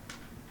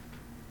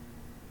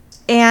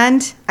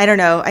I don't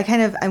know.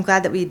 I'm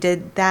glad that we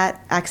did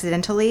that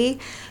accidentally.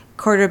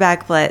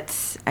 Quarterback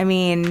blitz. I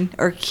mean,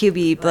 or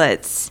QB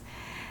blitz.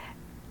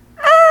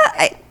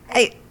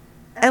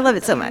 I love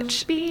it so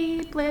much.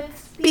 B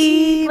blitz.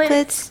 B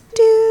blitz.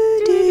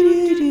 Do do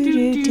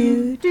do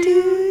do do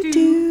do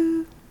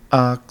do.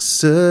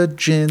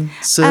 Oxygen,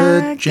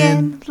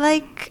 Again,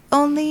 like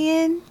only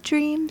in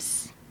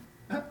dreams.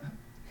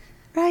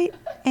 Right?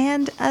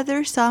 And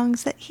other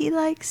songs that he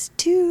likes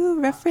to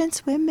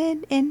reference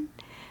women in.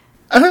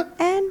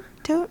 And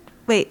don't.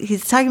 Wait,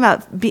 he's talking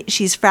about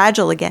she's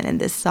fragile again in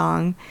this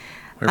song.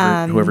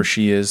 Whoever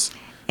she is.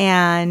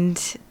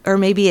 And, or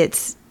maybe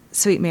it's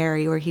Sweet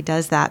Mary where he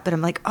does that. But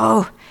I'm like,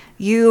 oh,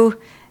 you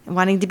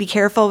wanting to be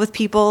careful with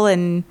people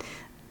and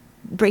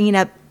bringing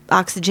up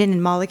oxygen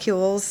and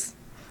molecules.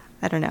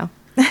 I don't know.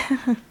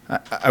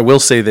 I will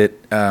say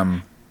that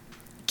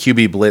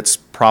QB Blitz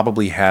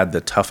probably had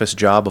the toughest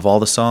job of all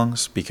the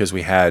songs because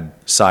we had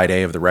side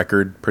A of the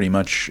record pretty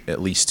much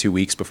at least 2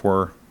 weeks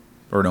before,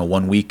 or no,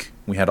 1 week.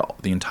 We had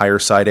the entire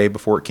side A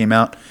before it came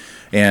out.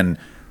 And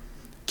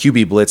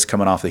QB Blitz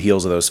coming off the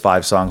heels of those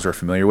 5 songs we're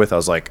familiar with, I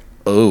was like,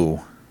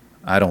 oh,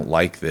 I don't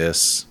like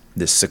this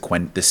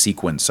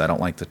sequence. I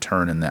don't like the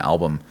turn in the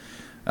album.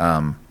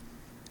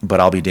 But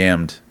I'll be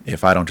damned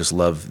if I don't just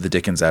love the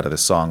dickens out of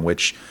this song,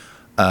 which,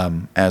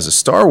 as a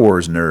Star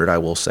Wars nerd, I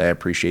will say I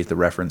appreciate the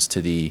reference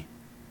to the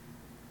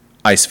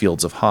ice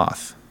fields of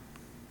Hoth.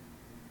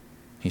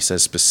 He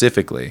says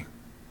specifically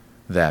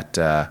that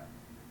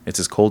it's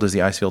as cold as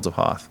the ice fields of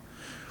Hoth.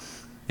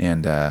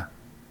 And I'm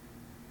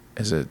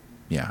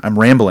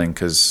rambling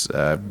because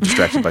I'm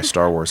distracted by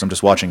Star Wars. I'm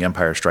just watching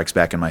Empire Strikes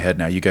Back in my head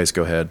now. You guys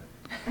go ahead.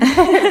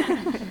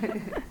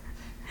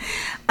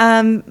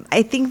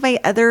 I think the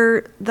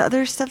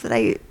other stuff that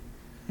I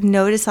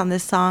notice on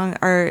this song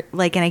are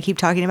like, and I keep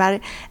talking about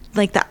it,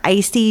 like the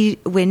icy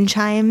wind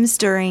chimes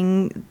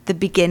during the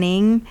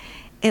beginning.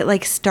 It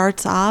like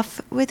starts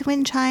off with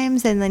wind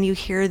chimes and then you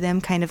hear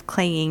them kind of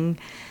clanging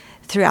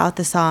throughout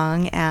the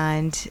song,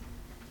 and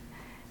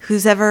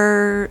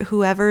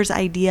whoever's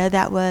idea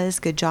that was,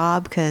 good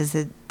job, because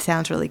it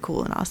sounds really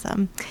cool and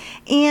awesome.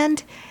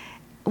 And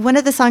one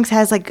of the songs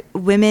has like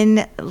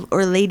women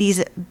or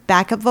ladies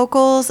backup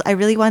vocals. I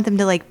really want them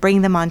to like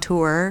bring them on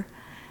tour,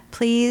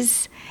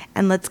 please.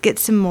 And let's get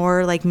some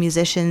more like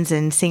musicians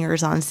and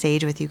singers on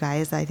stage with you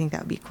guys. I think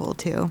that would be cool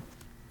too.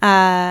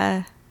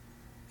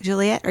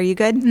 Juliet, are you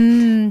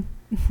good?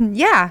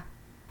 Yeah.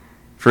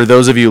 For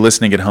those of you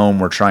listening at home,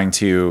 we're trying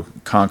to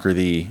conquer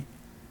the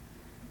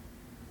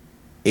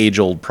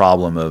age-old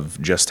problem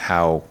of just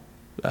how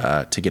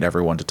to get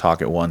everyone to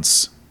talk at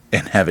once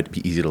and have it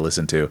be easy to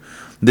listen to.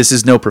 This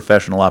is no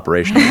professional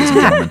operation, ladies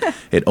and gentlemen.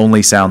 It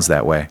only sounds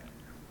that way.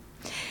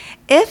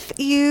 If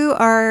you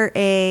are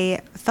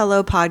a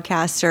fellow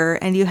podcaster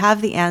and you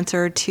have the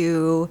answer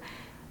to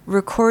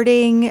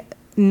recording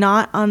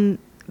not on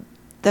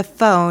the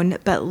phone,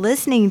 but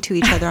listening to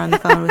each other on the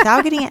phone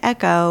without getting an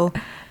echo,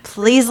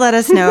 please let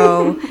us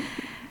know,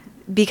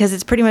 because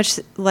it's pretty much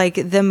like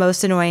the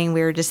most annoying,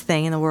 weirdest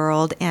thing in the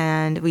world,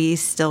 and we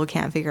still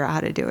can't figure out how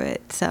to do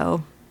it.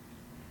 So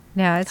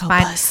no, it's help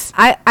fine. us.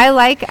 I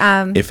like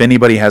if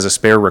anybody has a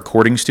spare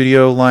recording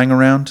studio lying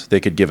around, they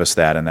could give us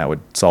that, and that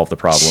would solve the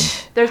problem.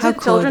 There's How a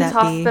cool would children's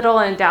that be? hospital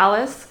in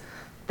Dallas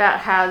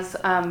that has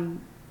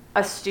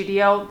a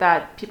studio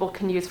that people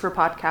can use for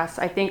podcasts,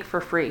 I think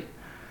for free.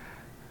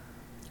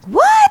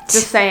 What?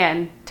 Just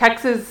saying.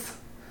 Texas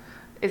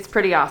is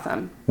pretty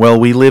awesome. Well,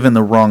 we live in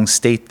the wrong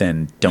state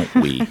then, don't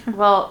we?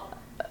 Well,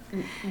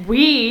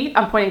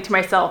 I'm pointing to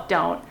myself,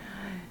 don't.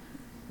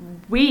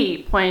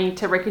 We, pointing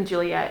to Rick and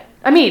Juliet.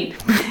 I mean.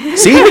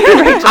 See?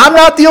 I'm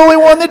not the only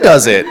one that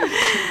does it.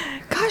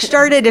 Gosh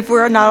darn it, if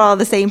we're not all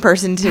the same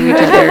person to each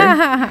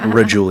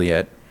other.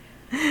 Juliet.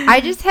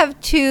 I just have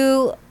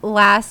two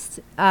last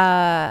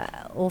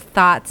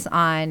thoughts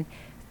on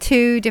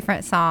two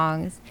different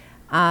songs.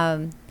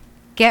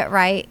 Get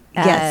Right.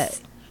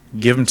 Yes.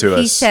 Give them to us.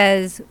 He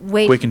says,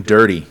 wait. Quick and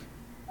dirty.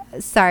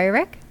 Sorry,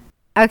 Rick?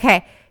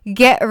 Okay.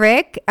 Get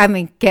Rick.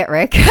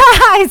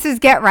 He says,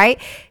 Get Right.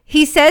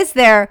 He says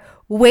they're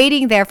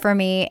waiting there for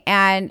me.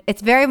 And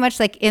it's very much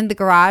like in the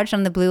garage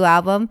on the Blue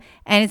album.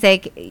 And it's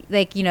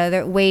like, you know,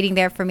 they're waiting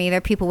there for me. There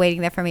are people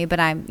waiting there for me, but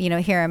I'm, you know,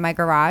 here in my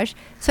garage.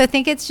 So I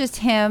think it's just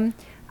him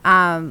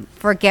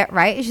for Get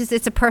Right.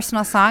 It's a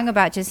personal song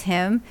about just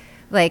him,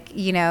 like,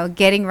 you know,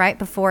 getting right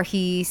before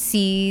he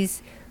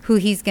sees who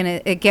he's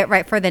going to get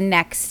right for the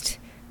next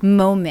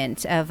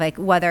moment of, like,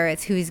 whether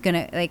it's who he's going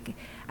to, like,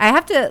 I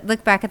have to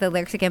look back at the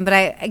lyrics again, but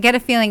I get a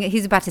feeling that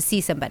he's about to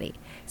see somebody.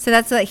 So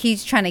that's what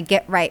he's trying to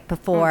get right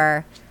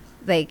before,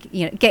 like,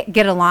 you know,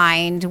 get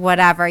aligned,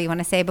 whatever you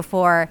want to say,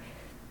 before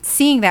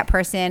seeing that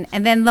person.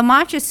 And then La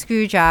Mancha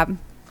Screw Job,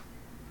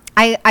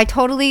 I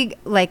totally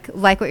like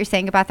what you're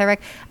saying about that,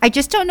 Rick. I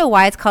just don't know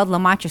why it's called La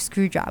Mancha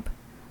Screw Job.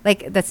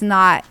 Like, that's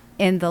not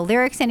in the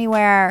lyrics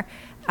anywhere.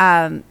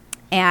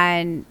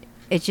 And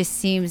it just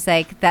seems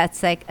like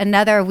that's like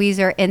another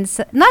Weezer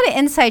not an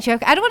inside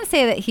joke. I don't want to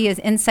say that he has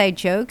inside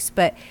jokes,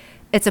 but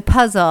it's a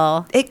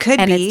puzzle. It could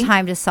and be. it's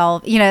time to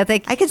solve. You know,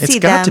 like I could It's see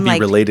got them to be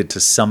like related to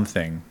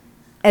something.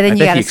 and then I you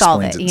bet got he to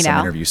solve explains it. it in You some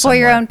know, interview for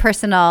your somewhere. own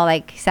personal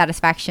like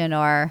satisfaction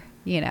or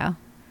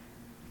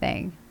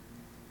thing.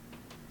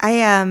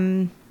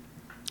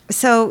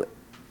 So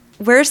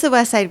where's the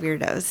West Side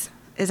Weirdos?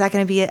 Is that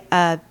going to be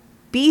a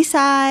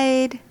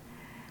B-side?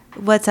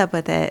 What's up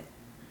with it?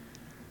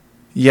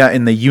 Yeah,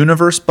 in the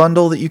Universe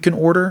bundle that you can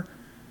order,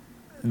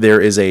 there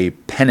is a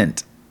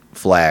pennant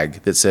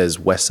flag that says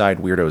West Side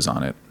Weirdos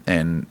on it.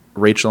 And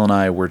Rachel and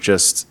I were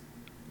just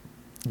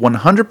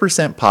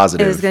 100%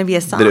 positive It was gonna be a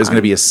that it was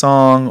going to song. be a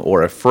song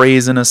or a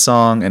phrase in a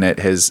song, and it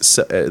has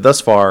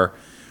thus far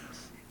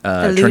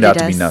turned Eluded out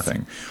to be us.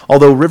 nothing.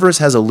 Although Rivers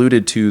has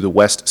alluded to the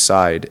West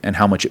Side and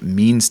how much it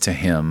means to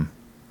him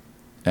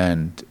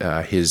and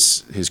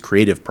his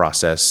creative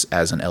process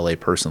as an LA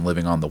person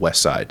living on the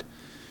West Side.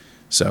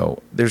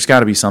 So there's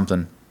got to be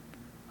something.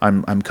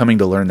 I'm coming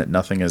to learn that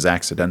nothing is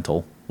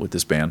accidental with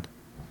this band.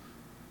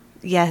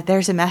 Yeah,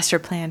 there's a master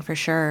plan for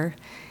sure.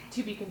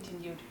 To be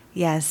continued.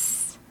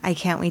 Yes, I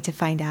can't wait to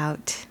find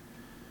out.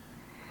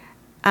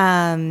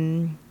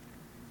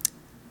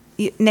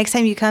 Next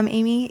time you come,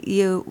 Amy,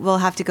 you will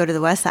have to go to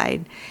the West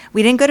Side.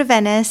 We didn't go to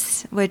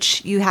Venice,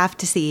 which you have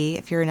to see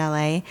if you're in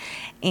LA,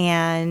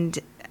 and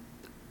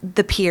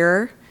the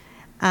Pier,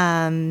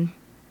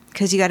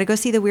 because you got to go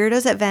see the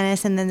weirdos at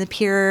Venice, and then the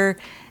Pier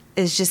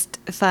is just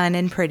fun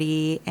and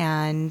pretty,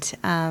 and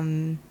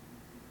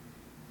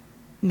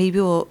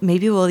maybe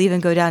we'll even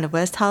go down to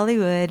West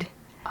Hollywood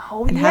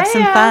Oh, and have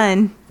some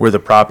fun Where the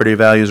property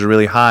values are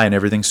really high and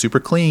everything's super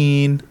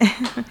clean.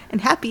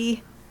 and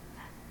happy.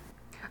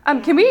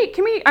 Can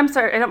we, I'm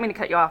sorry, I don't mean to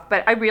cut you off,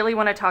 but I really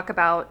want to talk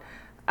about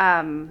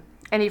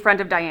Any Friend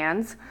of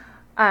Diane's.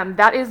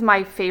 That is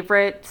my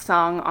favorite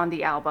song on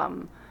the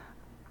album.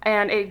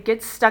 And it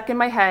gets stuck in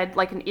my head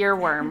like an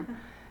earworm.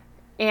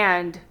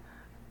 And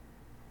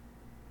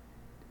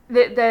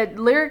the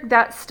lyric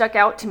that stuck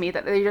out to me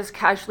that they just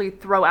casually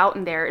throw out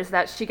in there is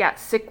that she got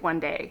sick one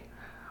day.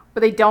 But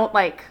they don't,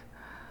 like,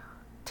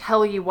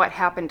 tell you what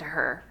happened to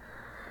her.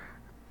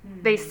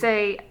 They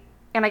say,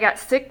 and I got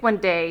sick one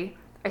day.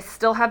 I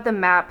still have the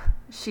map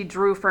she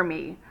drew for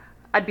me.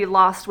 I'd be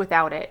lost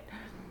without it.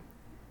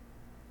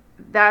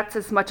 That's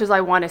as much as I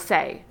want to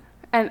say.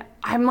 And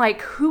I'm like,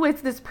 who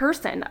is this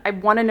person? I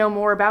want to know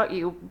more about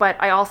you, but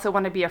I also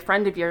want to be a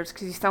friend of yours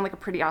because you sound like a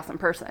pretty awesome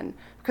person.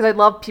 Because I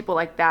love people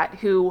like that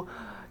who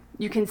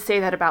you can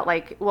say that about,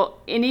 like, well,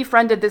 any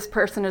friend of this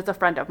person is a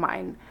friend of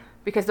mine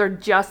because they're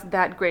just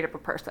that great of a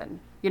person,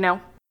 you know?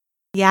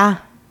 Yeah.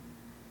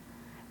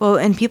 Well,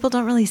 and people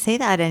don't really say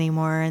that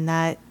anymore, and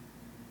that,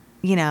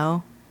 you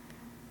know,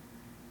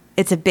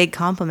 it's a big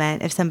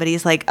compliment if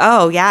somebody's like,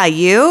 oh, yeah,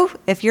 you?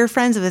 If you're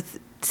friends with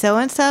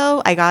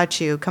so-and-so, I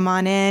got you. Come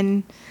on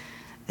in.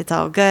 It's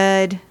all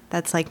good.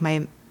 That's like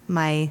my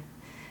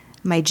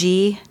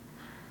G.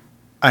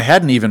 I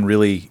hadn't even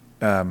really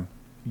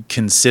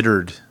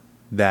considered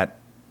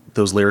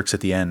those lyrics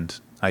at the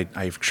end.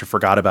 I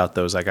forgot about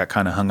those. I got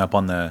kind of hung up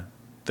on the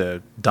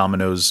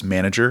Domino's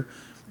manager,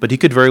 but he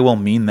could very well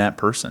mean that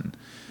person.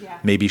 Yeah.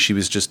 Maybe she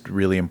was just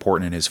really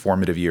important in his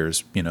formative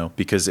years, you know,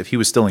 because if he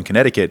was still in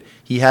Connecticut,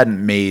 he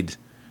hadn't made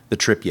the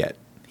trip yet.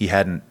 He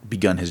hadn't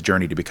begun his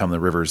journey to become the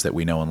Rivers that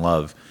we know and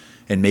love.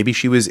 And maybe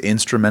she was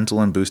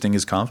instrumental in boosting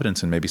his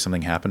confidence, and maybe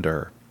something happened to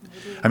her.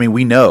 I mean,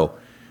 we know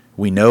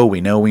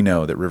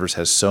that Rivers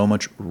has so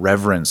much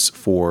reverence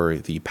for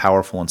the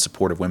powerful and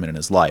supportive women in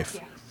his life.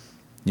 Yeah.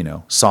 You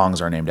know,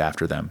 songs are named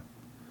after them.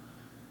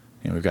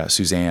 You know, we've got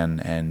Suzanne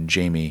and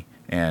Jamie,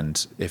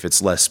 and if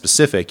it's less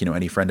specific, you know,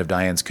 Any Friend of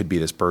Diane's could be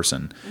this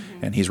person.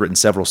 Mm-hmm. And he's written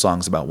several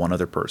songs about one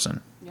other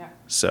person. Yeah.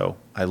 So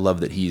I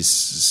love that he's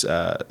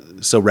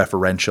so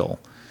reverent.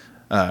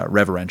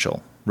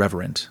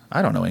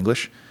 I don't know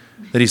English.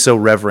 That he's so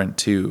reverent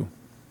to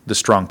the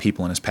strong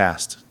people in his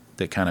past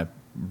that kind of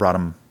brought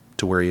him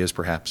to where he is,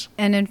 perhaps.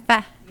 And in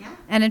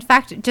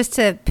fact, just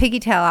to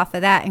piggytail off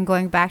of that and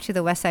going back to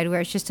the West Side,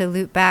 where it's just a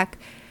loop back,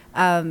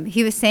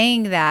 he was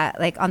saying that,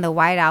 like, on the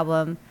White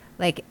Album,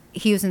 like,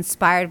 he was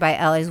inspired by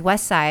LA's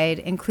West Side,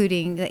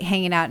 including, like,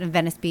 hanging out in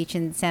Venice Beach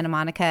and Santa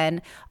Monica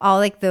and all,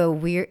 like, the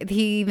weird.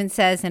 He even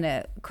says in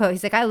a quote,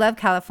 he's like, I love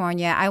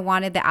California. I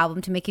wanted the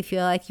album to make you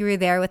feel like you were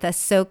there with us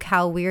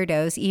SoCal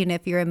weirdos, even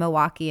if you're in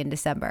Milwaukee in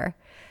December.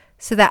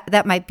 So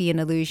that might be an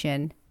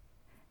allusion,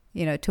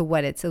 you know, to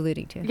what it's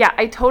alluding to. Yeah,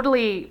 I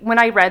totally, when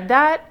I read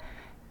that,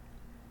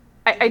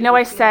 I know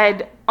I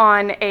said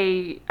on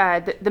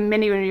the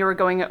mini when you were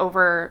going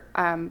over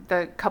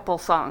the couple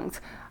songs,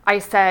 I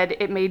said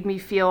it made me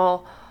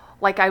feel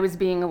like I was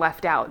being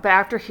left out. But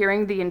after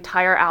hearing the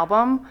entire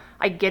album,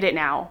 I get it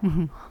now.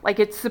 Mm-hmm. Like,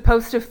 it's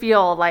supposed to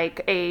feel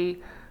like a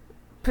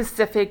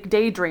Pacific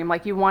daydream,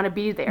 like you want to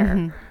be there.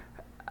 Mm-hmm.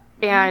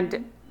 And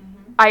mm-hmm.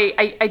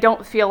 I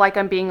don't feel like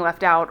I'm being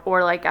left out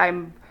or like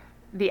I'm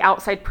the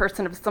outside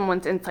person of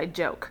someone's inside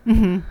joke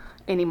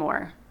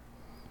anymore.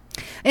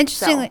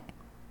 Interestingly. So,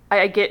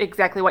 I get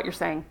exactly what you're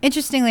saying.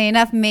 Interestingly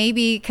enough,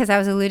 maybe because I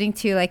was alluding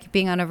to, like,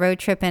 being on a road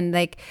trip and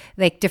like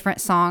different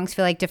songs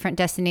feel like different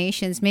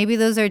destinations. Maybe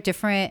those are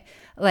different,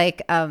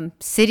 like,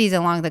 cities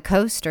along the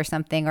coast or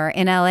something, or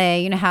in LA.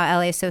 You know how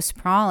LA is so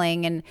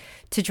sprawling, and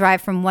to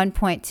drive from one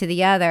point to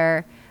the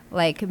other,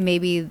 like,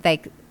 maybe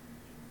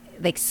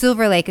like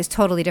Silver Lake is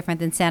totally different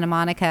than Santa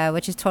Monica,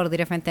 which is totally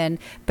different than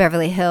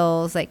Beverly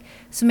Hills. Like,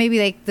 so maybe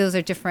like those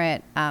are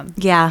different.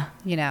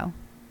 You know,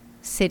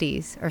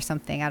 cities or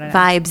something. I don't know.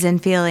 Vibes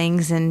and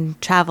feelings and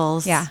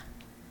travels. Yeah.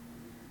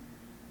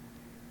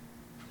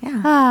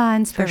 Yeah. Ah,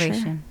 For sure.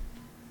 inspiration.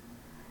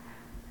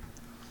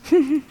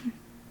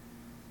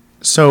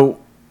 So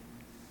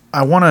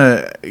I want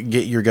to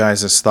get your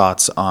guys'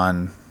 thoughts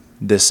on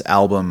this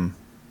album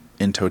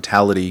in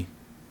totality,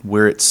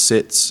 where it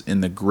sits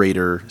in the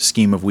greater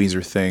scheme of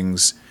Weezer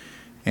things,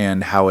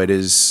 and how it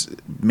is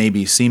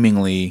maybe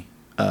seemingly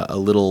a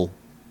little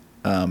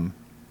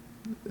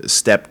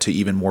step to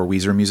even more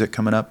Weezer music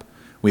coming up.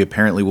 We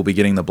apparently will be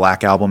getting the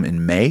Black Album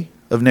in May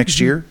of next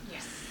year.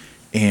 Yes.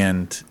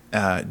 And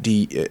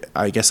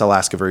I guess I'll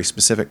ask a very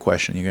specific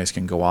question. You guys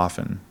can go off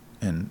and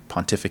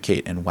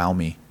pontificate and wow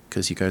me,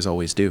 because you guys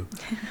always do.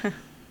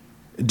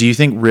 Do you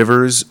think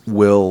Rivers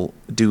will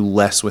do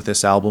less with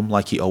this album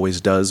like he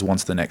always does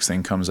once the next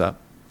thing comes up?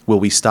 Will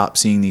we stop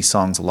seeing these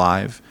songs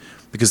live?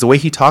 Because the way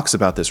he talks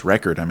about this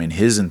record, I mean,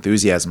 his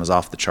enthusiasm is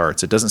off the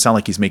charts. It doesn't sound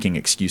like he's making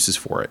excuses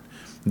for it.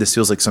 This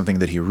feels like something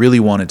that he really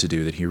wanted to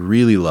do, that he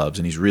really loves,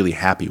 and he's really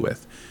happy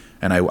with.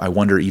 And I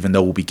wonder, even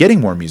though we'll be getting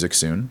more music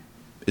soon,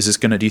 is this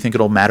do you think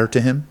it'll matter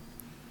to him?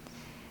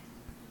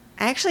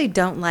 I actually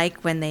don't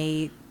like when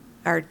they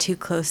are too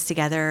close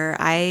together.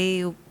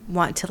 I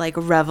want to like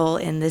revel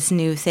in this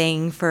new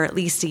thing for at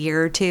least a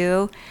year or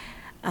two.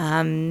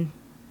 I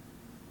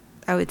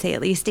would say at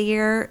least a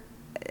year.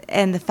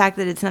 And the fact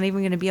that it's not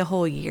even going to be a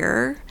whole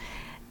year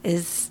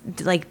is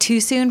like too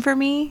soon for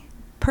me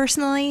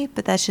personally,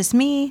 but that's just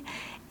me.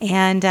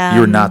 And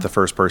You're not the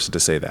first person to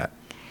say that.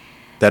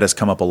 That has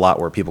come up a lot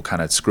where people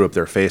kind of screw up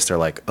their face. They're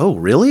like, oh,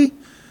 really?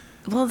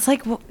 well, it's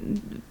like,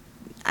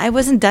 I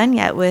wasn't done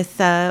yet with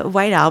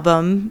White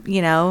Album,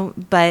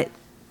 but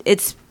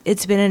it's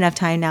been enough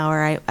time now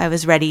where I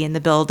was ready in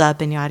the build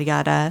up and yada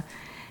yada.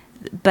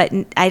 But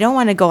I don't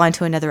want to go on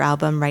to another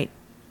album right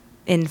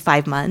in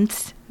 5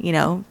 months,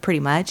 pretty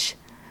much.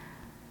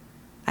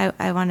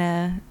 I want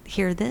to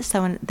hear this. I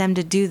want them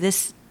to do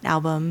this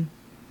album.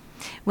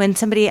 I was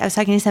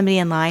talking to somebody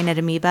in line at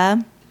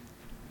Amoeba,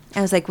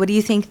 I was like, what do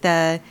you think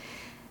the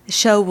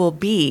show will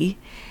be?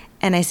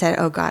 And I said,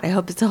 oh God, I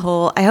hope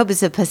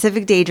it's a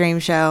Pacific Daydream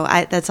show.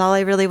 That's all I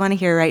really want to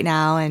hear right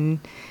now.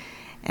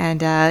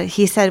 And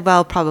he said,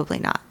 well, probably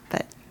not,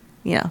 but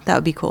that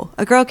would be cool.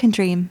 A girl can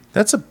dream.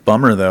 That's a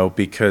bummer, though,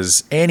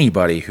 because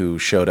anybody who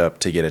showed up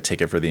to get a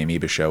ticket for the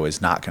Amoeba show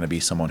is not going to be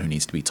someone who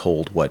needs to be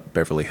told what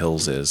Beverly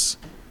Hills is.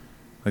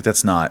 Like,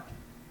 that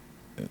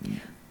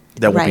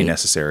won't be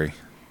necessary.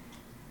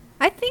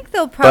 I think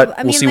they'll probably.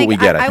 But we'll see what we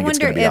get. I think it's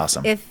wonder going to be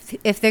awesome.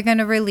 if they're going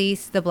to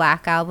release the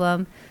Black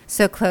Album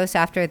so close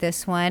after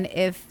this one,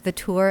 if the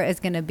tour is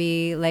going to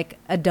be like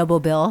a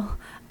double bill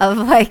of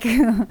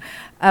the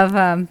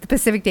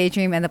Pacific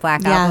Daydream and the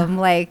Black Album.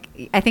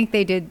 Like, I think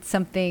they did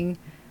something.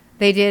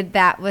 They did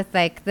that with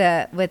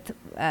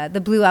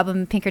the Blue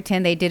Album,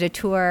 Pinkerton. They did a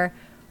tour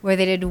where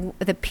they did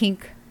the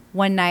Pink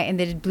one night and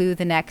they did Blue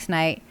the next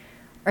night,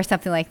 or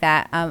something like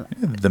that.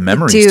 The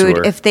Memories Dude,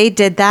 tour. if they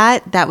did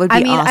that would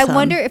be awesome. I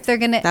wonder if they're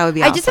gonna. That would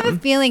be I just have a awesome.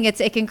 feeling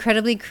it's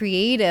incredibly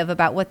creative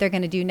about what they're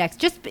gonna do next.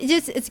 Just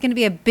it's gonna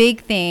be a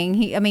big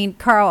thing.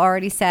 Carl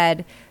already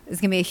said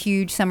it's gonna be a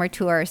huge summer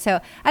tour.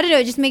 So I don't know.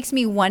 It just makes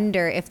me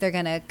wonder if they're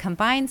gonna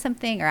combine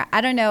something, or I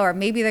don't know, or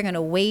maybe they're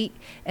gonna wait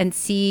and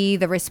see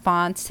the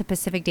response to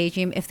Pacific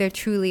Daydream if they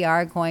truly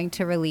are going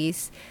to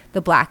release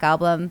the Black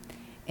Album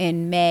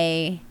in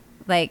May.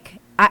 Like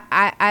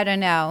I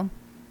don't know.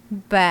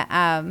 But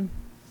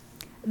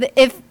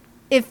if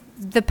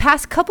the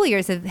past couple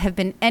years have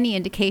been any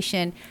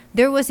indication,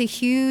 there was a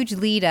huge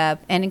lead up,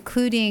 and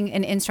including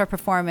an in-store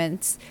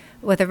performance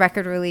with a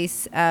record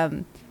release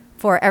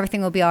for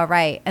Everything Will Be All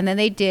Right. And then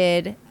they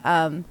did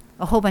a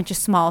whole bunch of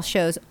small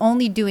shows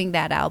only doing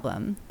that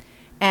album.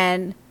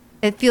 And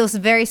it feels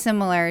very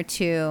similar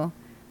to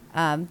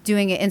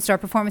doing an in-store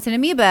performance in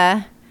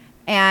Amoeba,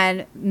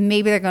 and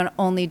maybe they're going to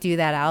only do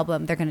that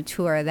album. They're going to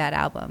tour that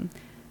album.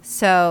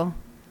 So...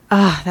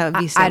 Oh, that would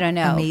be so I don't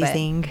know,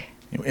 amazing.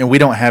 And we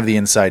don't have the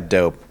inside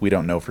dope. We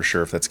don't know for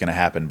sure if that's going to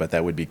happen, but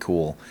that would be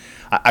cool.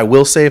 I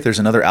will say, if there's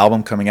another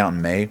album coming out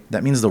in May,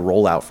 that means the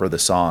rollout for the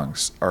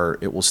songs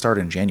it will start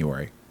in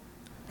January.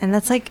 And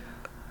that's like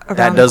around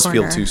That the does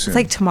corner. feel too soon. It's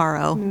like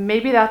tomorrow.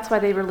 Maybe that's why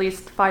they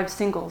released 5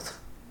 singles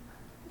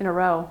in a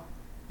row.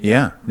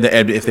 Yeah,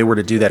 and if they were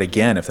to do that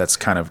again, if that's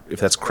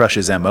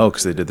Crush's MO,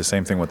 because they did the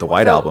same thing with the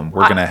White Album,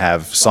 we're going to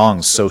have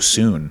songs so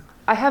soon.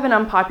 I have an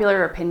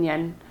unpopular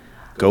opinion.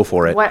 Go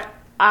for it. What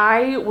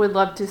I would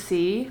love to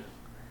see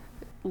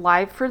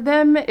live for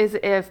them is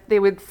if they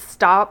would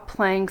stop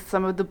playing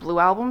some of the Blue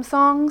Album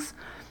songs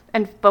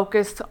and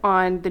focus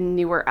on the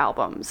newer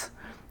albums.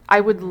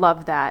 I would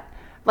love that.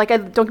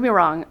 Don't get me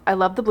wrong, I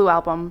love the Blue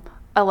Album.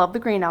 I love the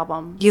Green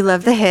Album. You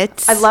love the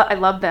hits. I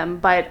love them,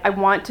 but I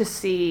want to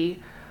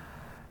see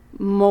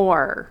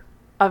more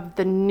of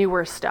the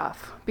newer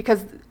stuff,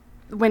 because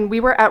when we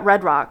were at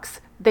Red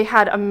Rocks, they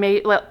had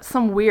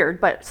some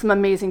weird but some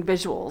amazing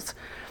visuals.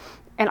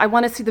 And I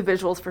want to see the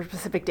visuals for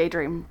Pacific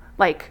Daydream.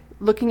 Like,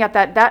 looking at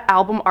that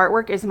album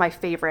artwork is my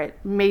favorite,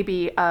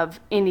 maybe,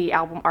 of any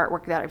album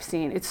artwork that I've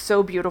seen. It's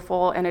so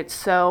beautiful, and it's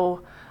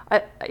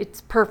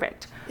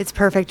perfect. It's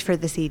perfect for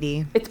the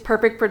CD. It's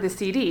perfect for the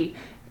CD.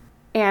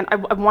 And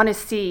I want to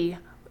see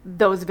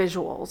those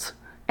visuals.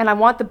 And I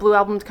want the Blue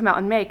album to come out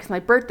in May because my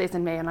birthday's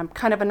in May, and I'm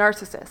kind of a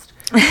narcissist.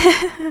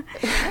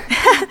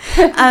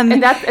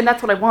 And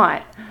that's what I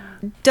want.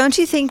 Don't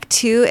you think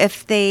too,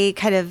 if they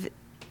kind of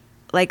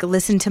like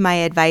listen to my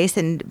advice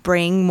and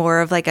bring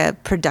more of like a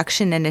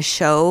production and a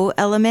show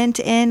element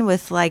in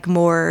with like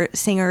more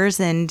singers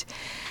and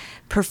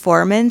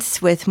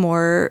performance with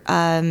more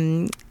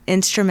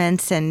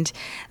instruments and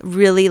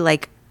really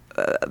like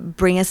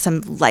bring us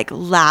some like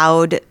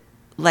loud,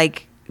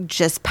 like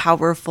just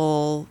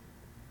powerful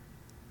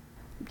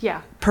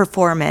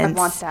performance.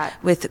 I want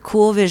that. With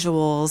cool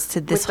visuals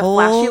to this With the whole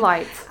flashy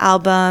lights.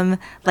 album.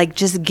 Like,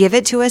 just give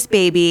it to us,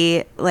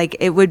 baby. Like,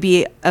 it would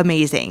be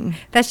amazing.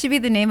 That should be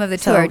the name of the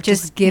So tour.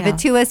 just, Give you it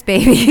to us,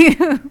 baby.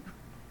 Give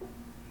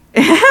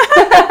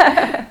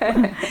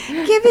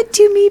it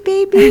to me,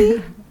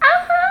 baby.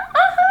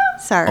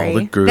 Sorry. All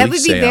the girlies That would be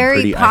say I'm very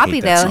pretty. I poppy,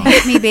 hate that though. song.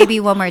 Hit me, baby,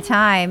 one more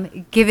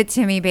time. Give it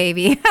to me,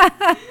 baby.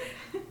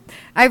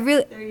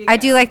 I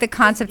do like the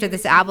concept of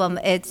this album.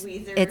 It's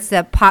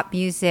the pop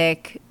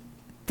music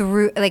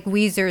through like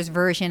Weezer's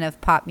version of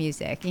pop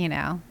music. You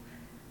know,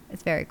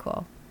 it's very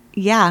cool.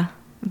 Yeah,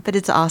 but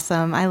it's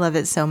awesome. I love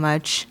it so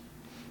much.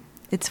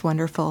 It's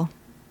wonderful.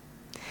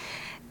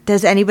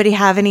 Does anybody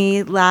have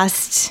any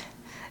last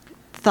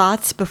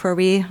thoughts before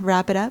we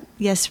wrap it up?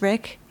 Yes,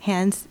 Rick.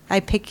 Hands.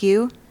 I pick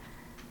you.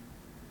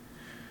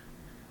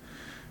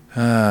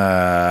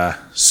 I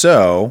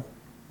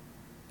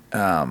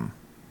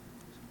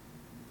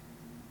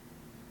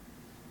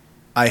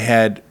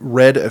had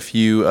read a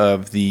few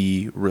of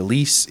the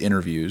release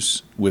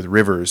interviews with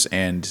Rivers,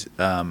 and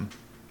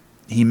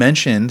he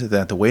mentioned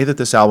that the way that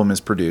this album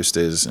is produced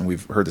is, and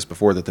we've heard this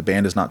before, that the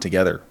band is not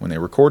together when they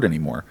record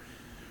anymore.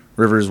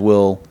 Rivers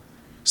will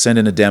send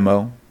in a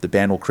demo, the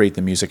band will create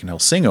the music, and he'll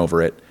sing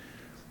over it,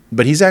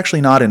 but he's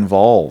actually not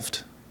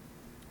involved,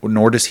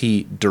 nor does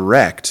he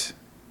direct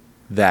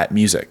that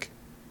music.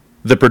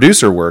 The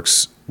producer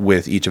works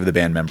with each of the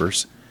band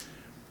members,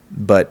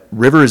 but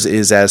Rivers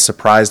is as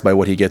surprised by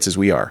what he gets as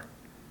we are.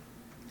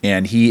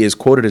 And he is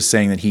quoted as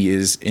saying that he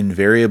is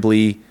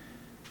invariably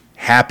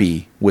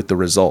happy with the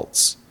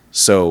results.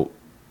 So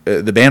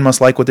the band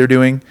must like what they're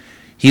doing.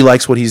 He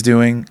likes what he's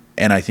doing.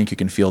 And I think you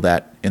can feel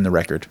that in the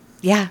record.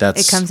 Yeah,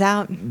 it comes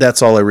out.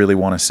 That's all I really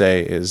want to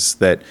say, is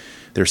that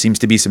there seems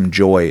to be some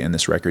joy in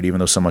this record, even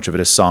though so much of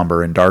it is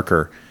somber and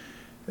darker.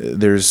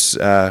 There's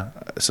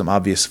some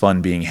obvious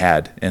fun being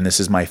had. And this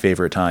is my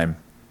favorite time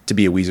to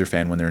be a Weezer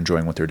fan, when they're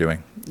enjoying what they're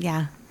doing.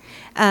 Yeah.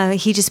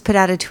 He just put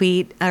out a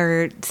tweet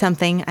or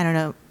something, I don't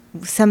know,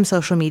 some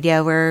social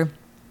media where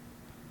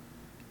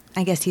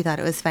I guess he thought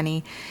it was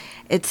funny.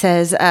 It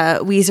says,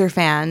 Weezer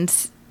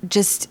fans,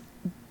 just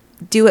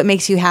do what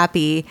makes you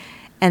happy.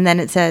 And then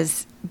it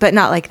says, but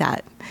not like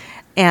that.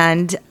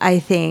 And I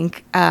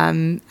think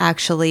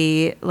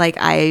actually, like,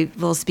 I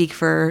will speak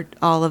for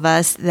all of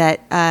us that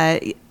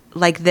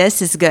like,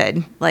 this is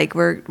good. Like,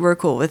 we're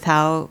cool with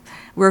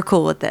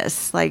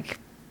this. Like,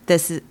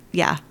 this is,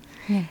 yeah.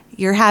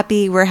 You're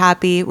happy. We're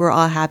happy. We're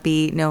all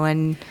happy. No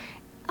one,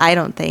 I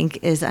don't think,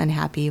 is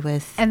unhappy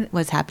with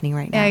what's happening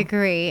right now. I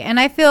agree. And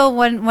I feel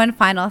one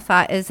final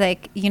thought is,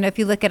 like, you know, if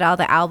you look at all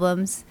the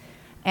albums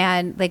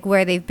and like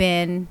where they've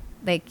been,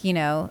 like, you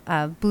know,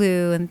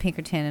 Blue and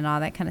Pinkerton and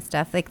all that kind of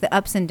stuff, like the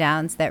ups and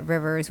downs that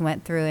Rivers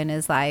went through in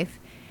his life.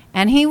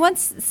 And he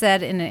once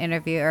said in an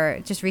interview,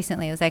 or just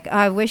recently, it was like, oh,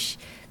 I wish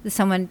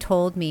someone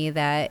told me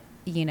that,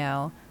 you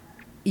know,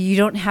 you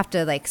don't have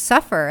to like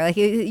suffer. Like,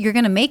 you're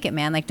going to make it,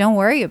 man. Like, don't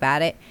worry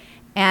about it.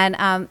 And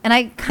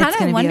I kind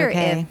of wonder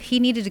if he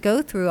needed to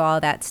go through all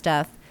that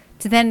stuff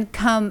to then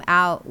come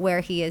out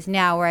where he is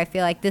now, where I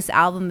feel like this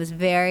album is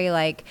very,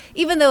 like,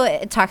 even though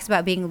it talks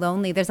about being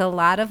lonely, there's a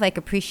lot of like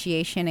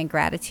appreciation and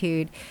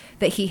gratitude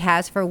that he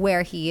has for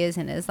where he is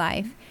in his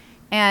life.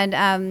 And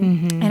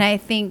and I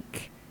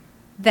think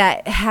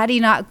that had he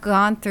not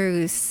gone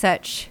through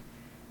such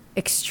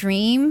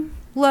extreme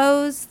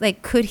lows,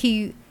 like,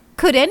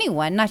 could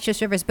anyone, not just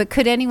Rivers, but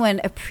could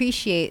anyone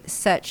appreciate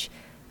such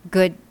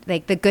good,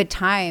 like the good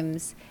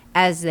times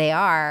as they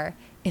are,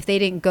 if they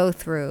didn't go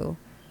through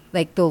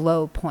like the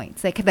low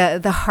points, like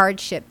the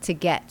hardship to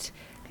get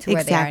to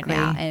where they are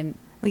now? And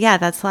well, yeah,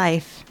 that's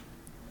life.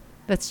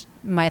 That's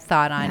my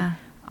thought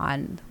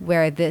on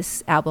where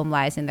this album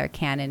lies in their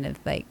canon of,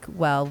 like,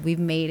 well, we've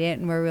made it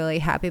and we're really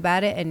happy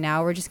about it, and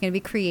now we're just going to be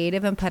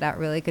creative and put out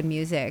really good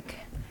music,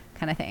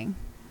 kind of thing.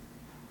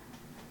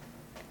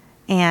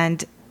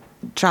 And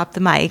drop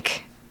the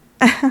mic.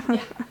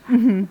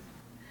 I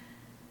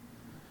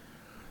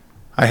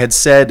had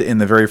said in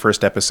the very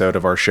first episode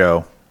of our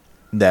show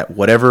that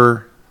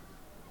whatever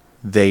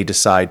they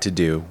decide to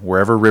do,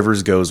 wherever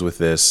Rivers goes with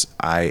this,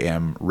 I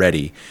am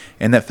ready.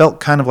 And that felt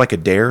kind of like a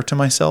dare to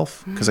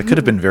myself, because I could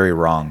have been very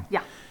wrong.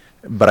 Yeah.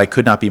 But I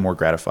could not be more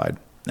gratified,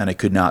 and I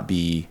could not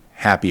be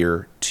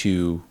happier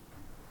to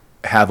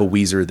have a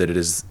Weezer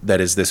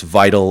that is this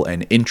vital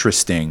and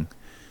interesting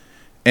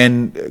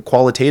and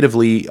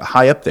qualitatively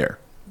high up there.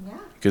 Yeah.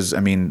 Because, I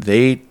mean,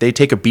 they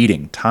take a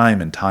beating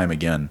time and time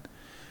again,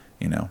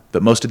 you know.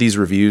 But most of these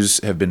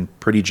reviews have been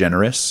pretty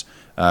generous.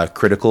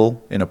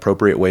 critical in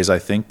appropriate ways, I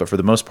think. But for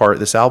the most part,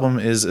 this album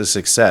is a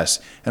success.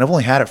 And I've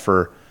only had it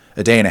for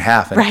a day and a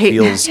half, and Right.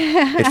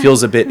 it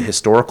feels a bit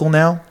historical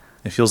now.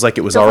 It feels like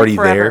it was already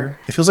there.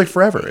 It feels like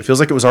forever. It feels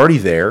like it was already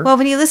there. Well,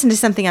 when you listen to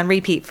something on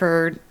repeat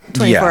for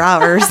 24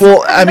 hours.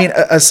 Well, I mean,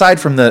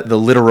 aside from the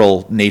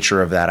literal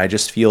nature of that, I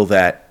just feel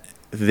that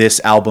this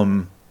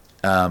album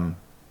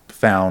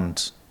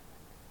found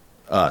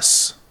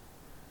us.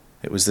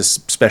 It was this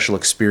special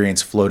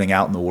experience floating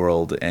out in the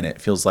world, and it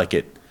feels like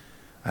it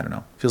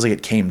feels like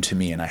it came to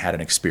me and I had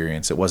an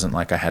experience. It wasn't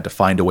like I had to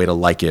find a way to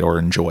like it or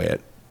enjoy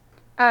it.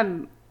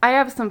 I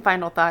have some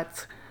final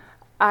thoughts.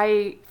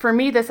 For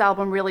me, this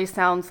album really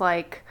sounds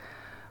like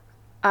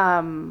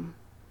the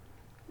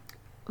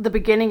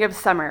beginning of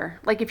summer.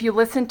 Like if you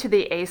listen to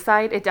the A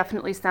side, it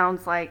definitely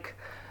sounds like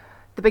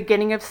the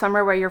beginning of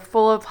summer, where you're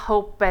full of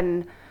hope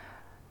and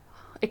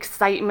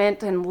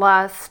excitement and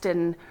lust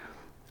and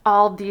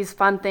all these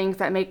fun things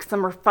that make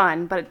summer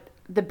fun. But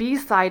the B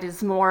side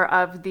is more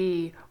of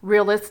the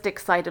realistic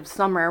side of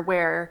summer,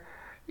 where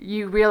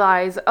you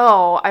realize,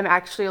 oh, I'm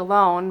actually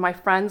alone. My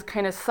friends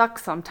kind of suck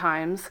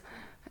sometimes.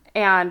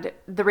 And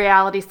the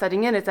reality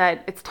setting in is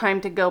that it's time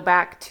to go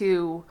back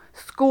to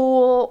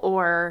school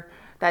or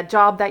that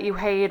job that you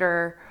hate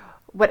or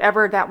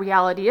whatever that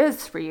reality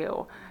is for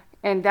you.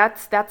 And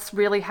that's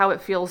really how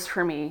it feels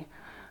for me.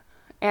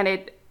 And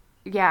it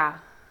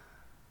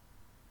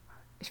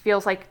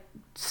feels like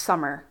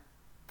summer,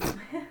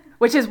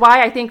 which is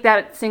why I think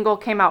that single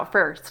came out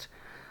first.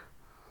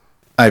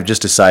 I've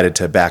just decided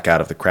to back out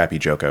of the crappy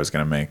joke I was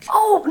going to make.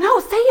 Oh, no,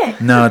 say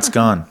it. No, it's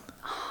gone.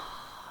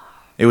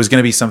 It was going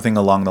to be something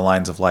along the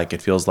lines of like,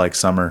 it feels like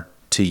summer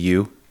to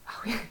you.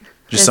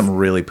 Just some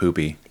really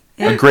poopy.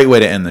 A great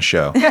way to end the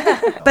show.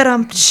 But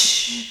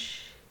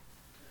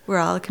we're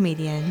all a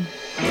comedian.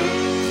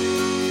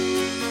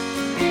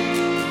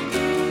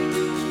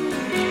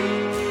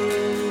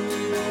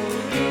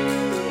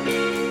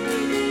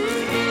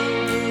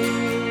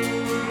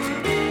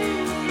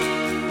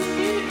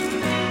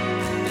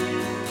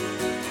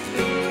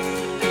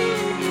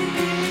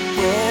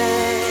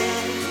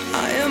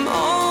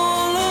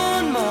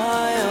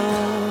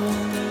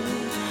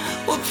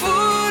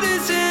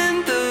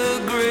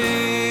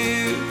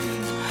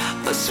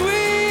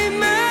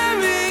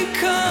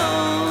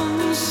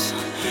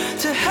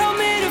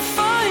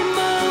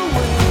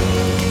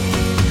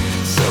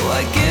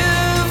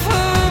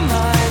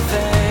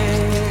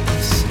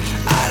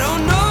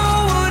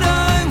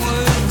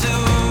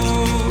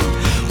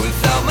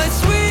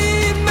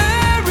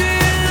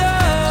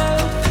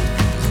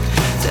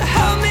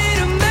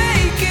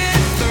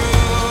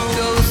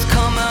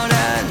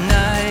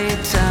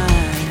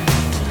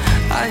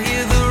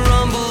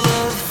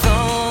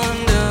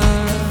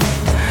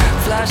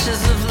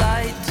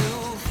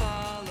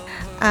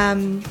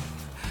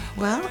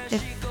 Well,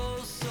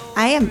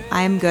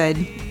 I'm good.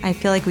 I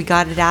feel like we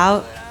got it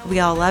out. We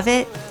all love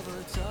it.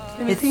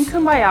 Can we sing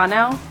Kumbaya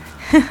now?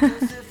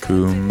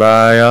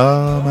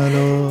 Kumbaya, my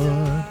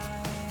lord.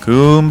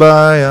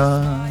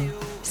 Kumbaya.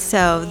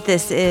 So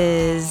this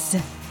is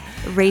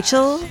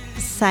Rachel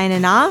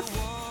signing off.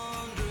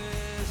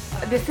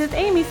 This is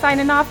Amy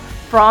signing off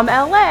from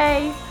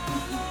LA.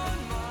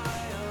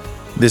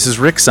 This is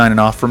Rick signing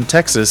off from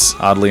Texas,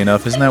 oddly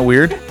enough. Isn't that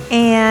weird?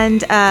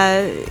 And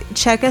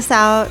check us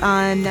out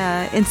on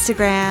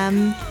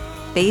Instagram,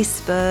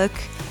 Facebook,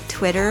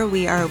 Twitter.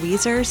 We are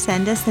Weezer.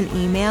 Send us an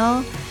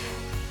email.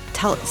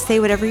 Say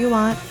whatever you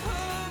want.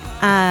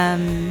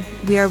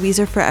 We are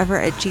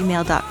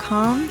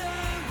WeezerForever@gmail.com.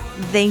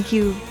 Thank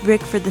you,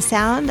 Rick, for the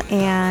sound.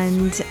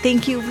 And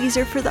thank you,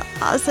 Weezer, for the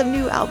awesome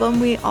new album.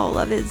 We all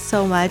love it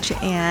so much.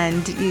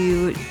 And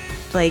you,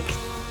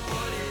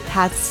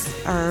 hats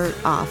are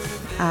off.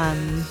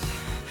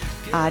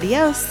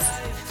 Adios.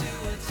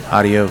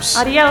 Adios.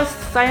 Adios.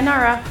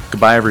 Sayonara.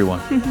 Goodbye, everyone.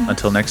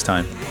 Until next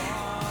time.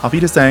 Auf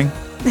Wiedersehen.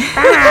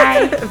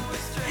 Bye.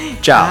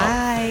 Ciao.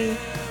 Bye.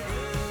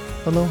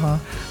 Aloha.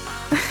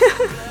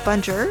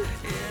 Bonjour.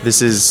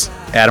 This is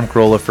Adam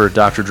Carolla for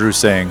Dr. Drew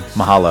saying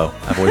mahalo.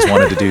 I've always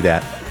wanted to do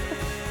that.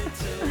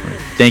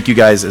 Thank you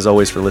guys, as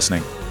always, for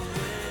listening.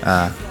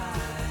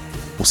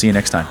 We'll see you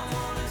next time.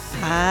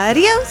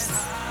 Adios.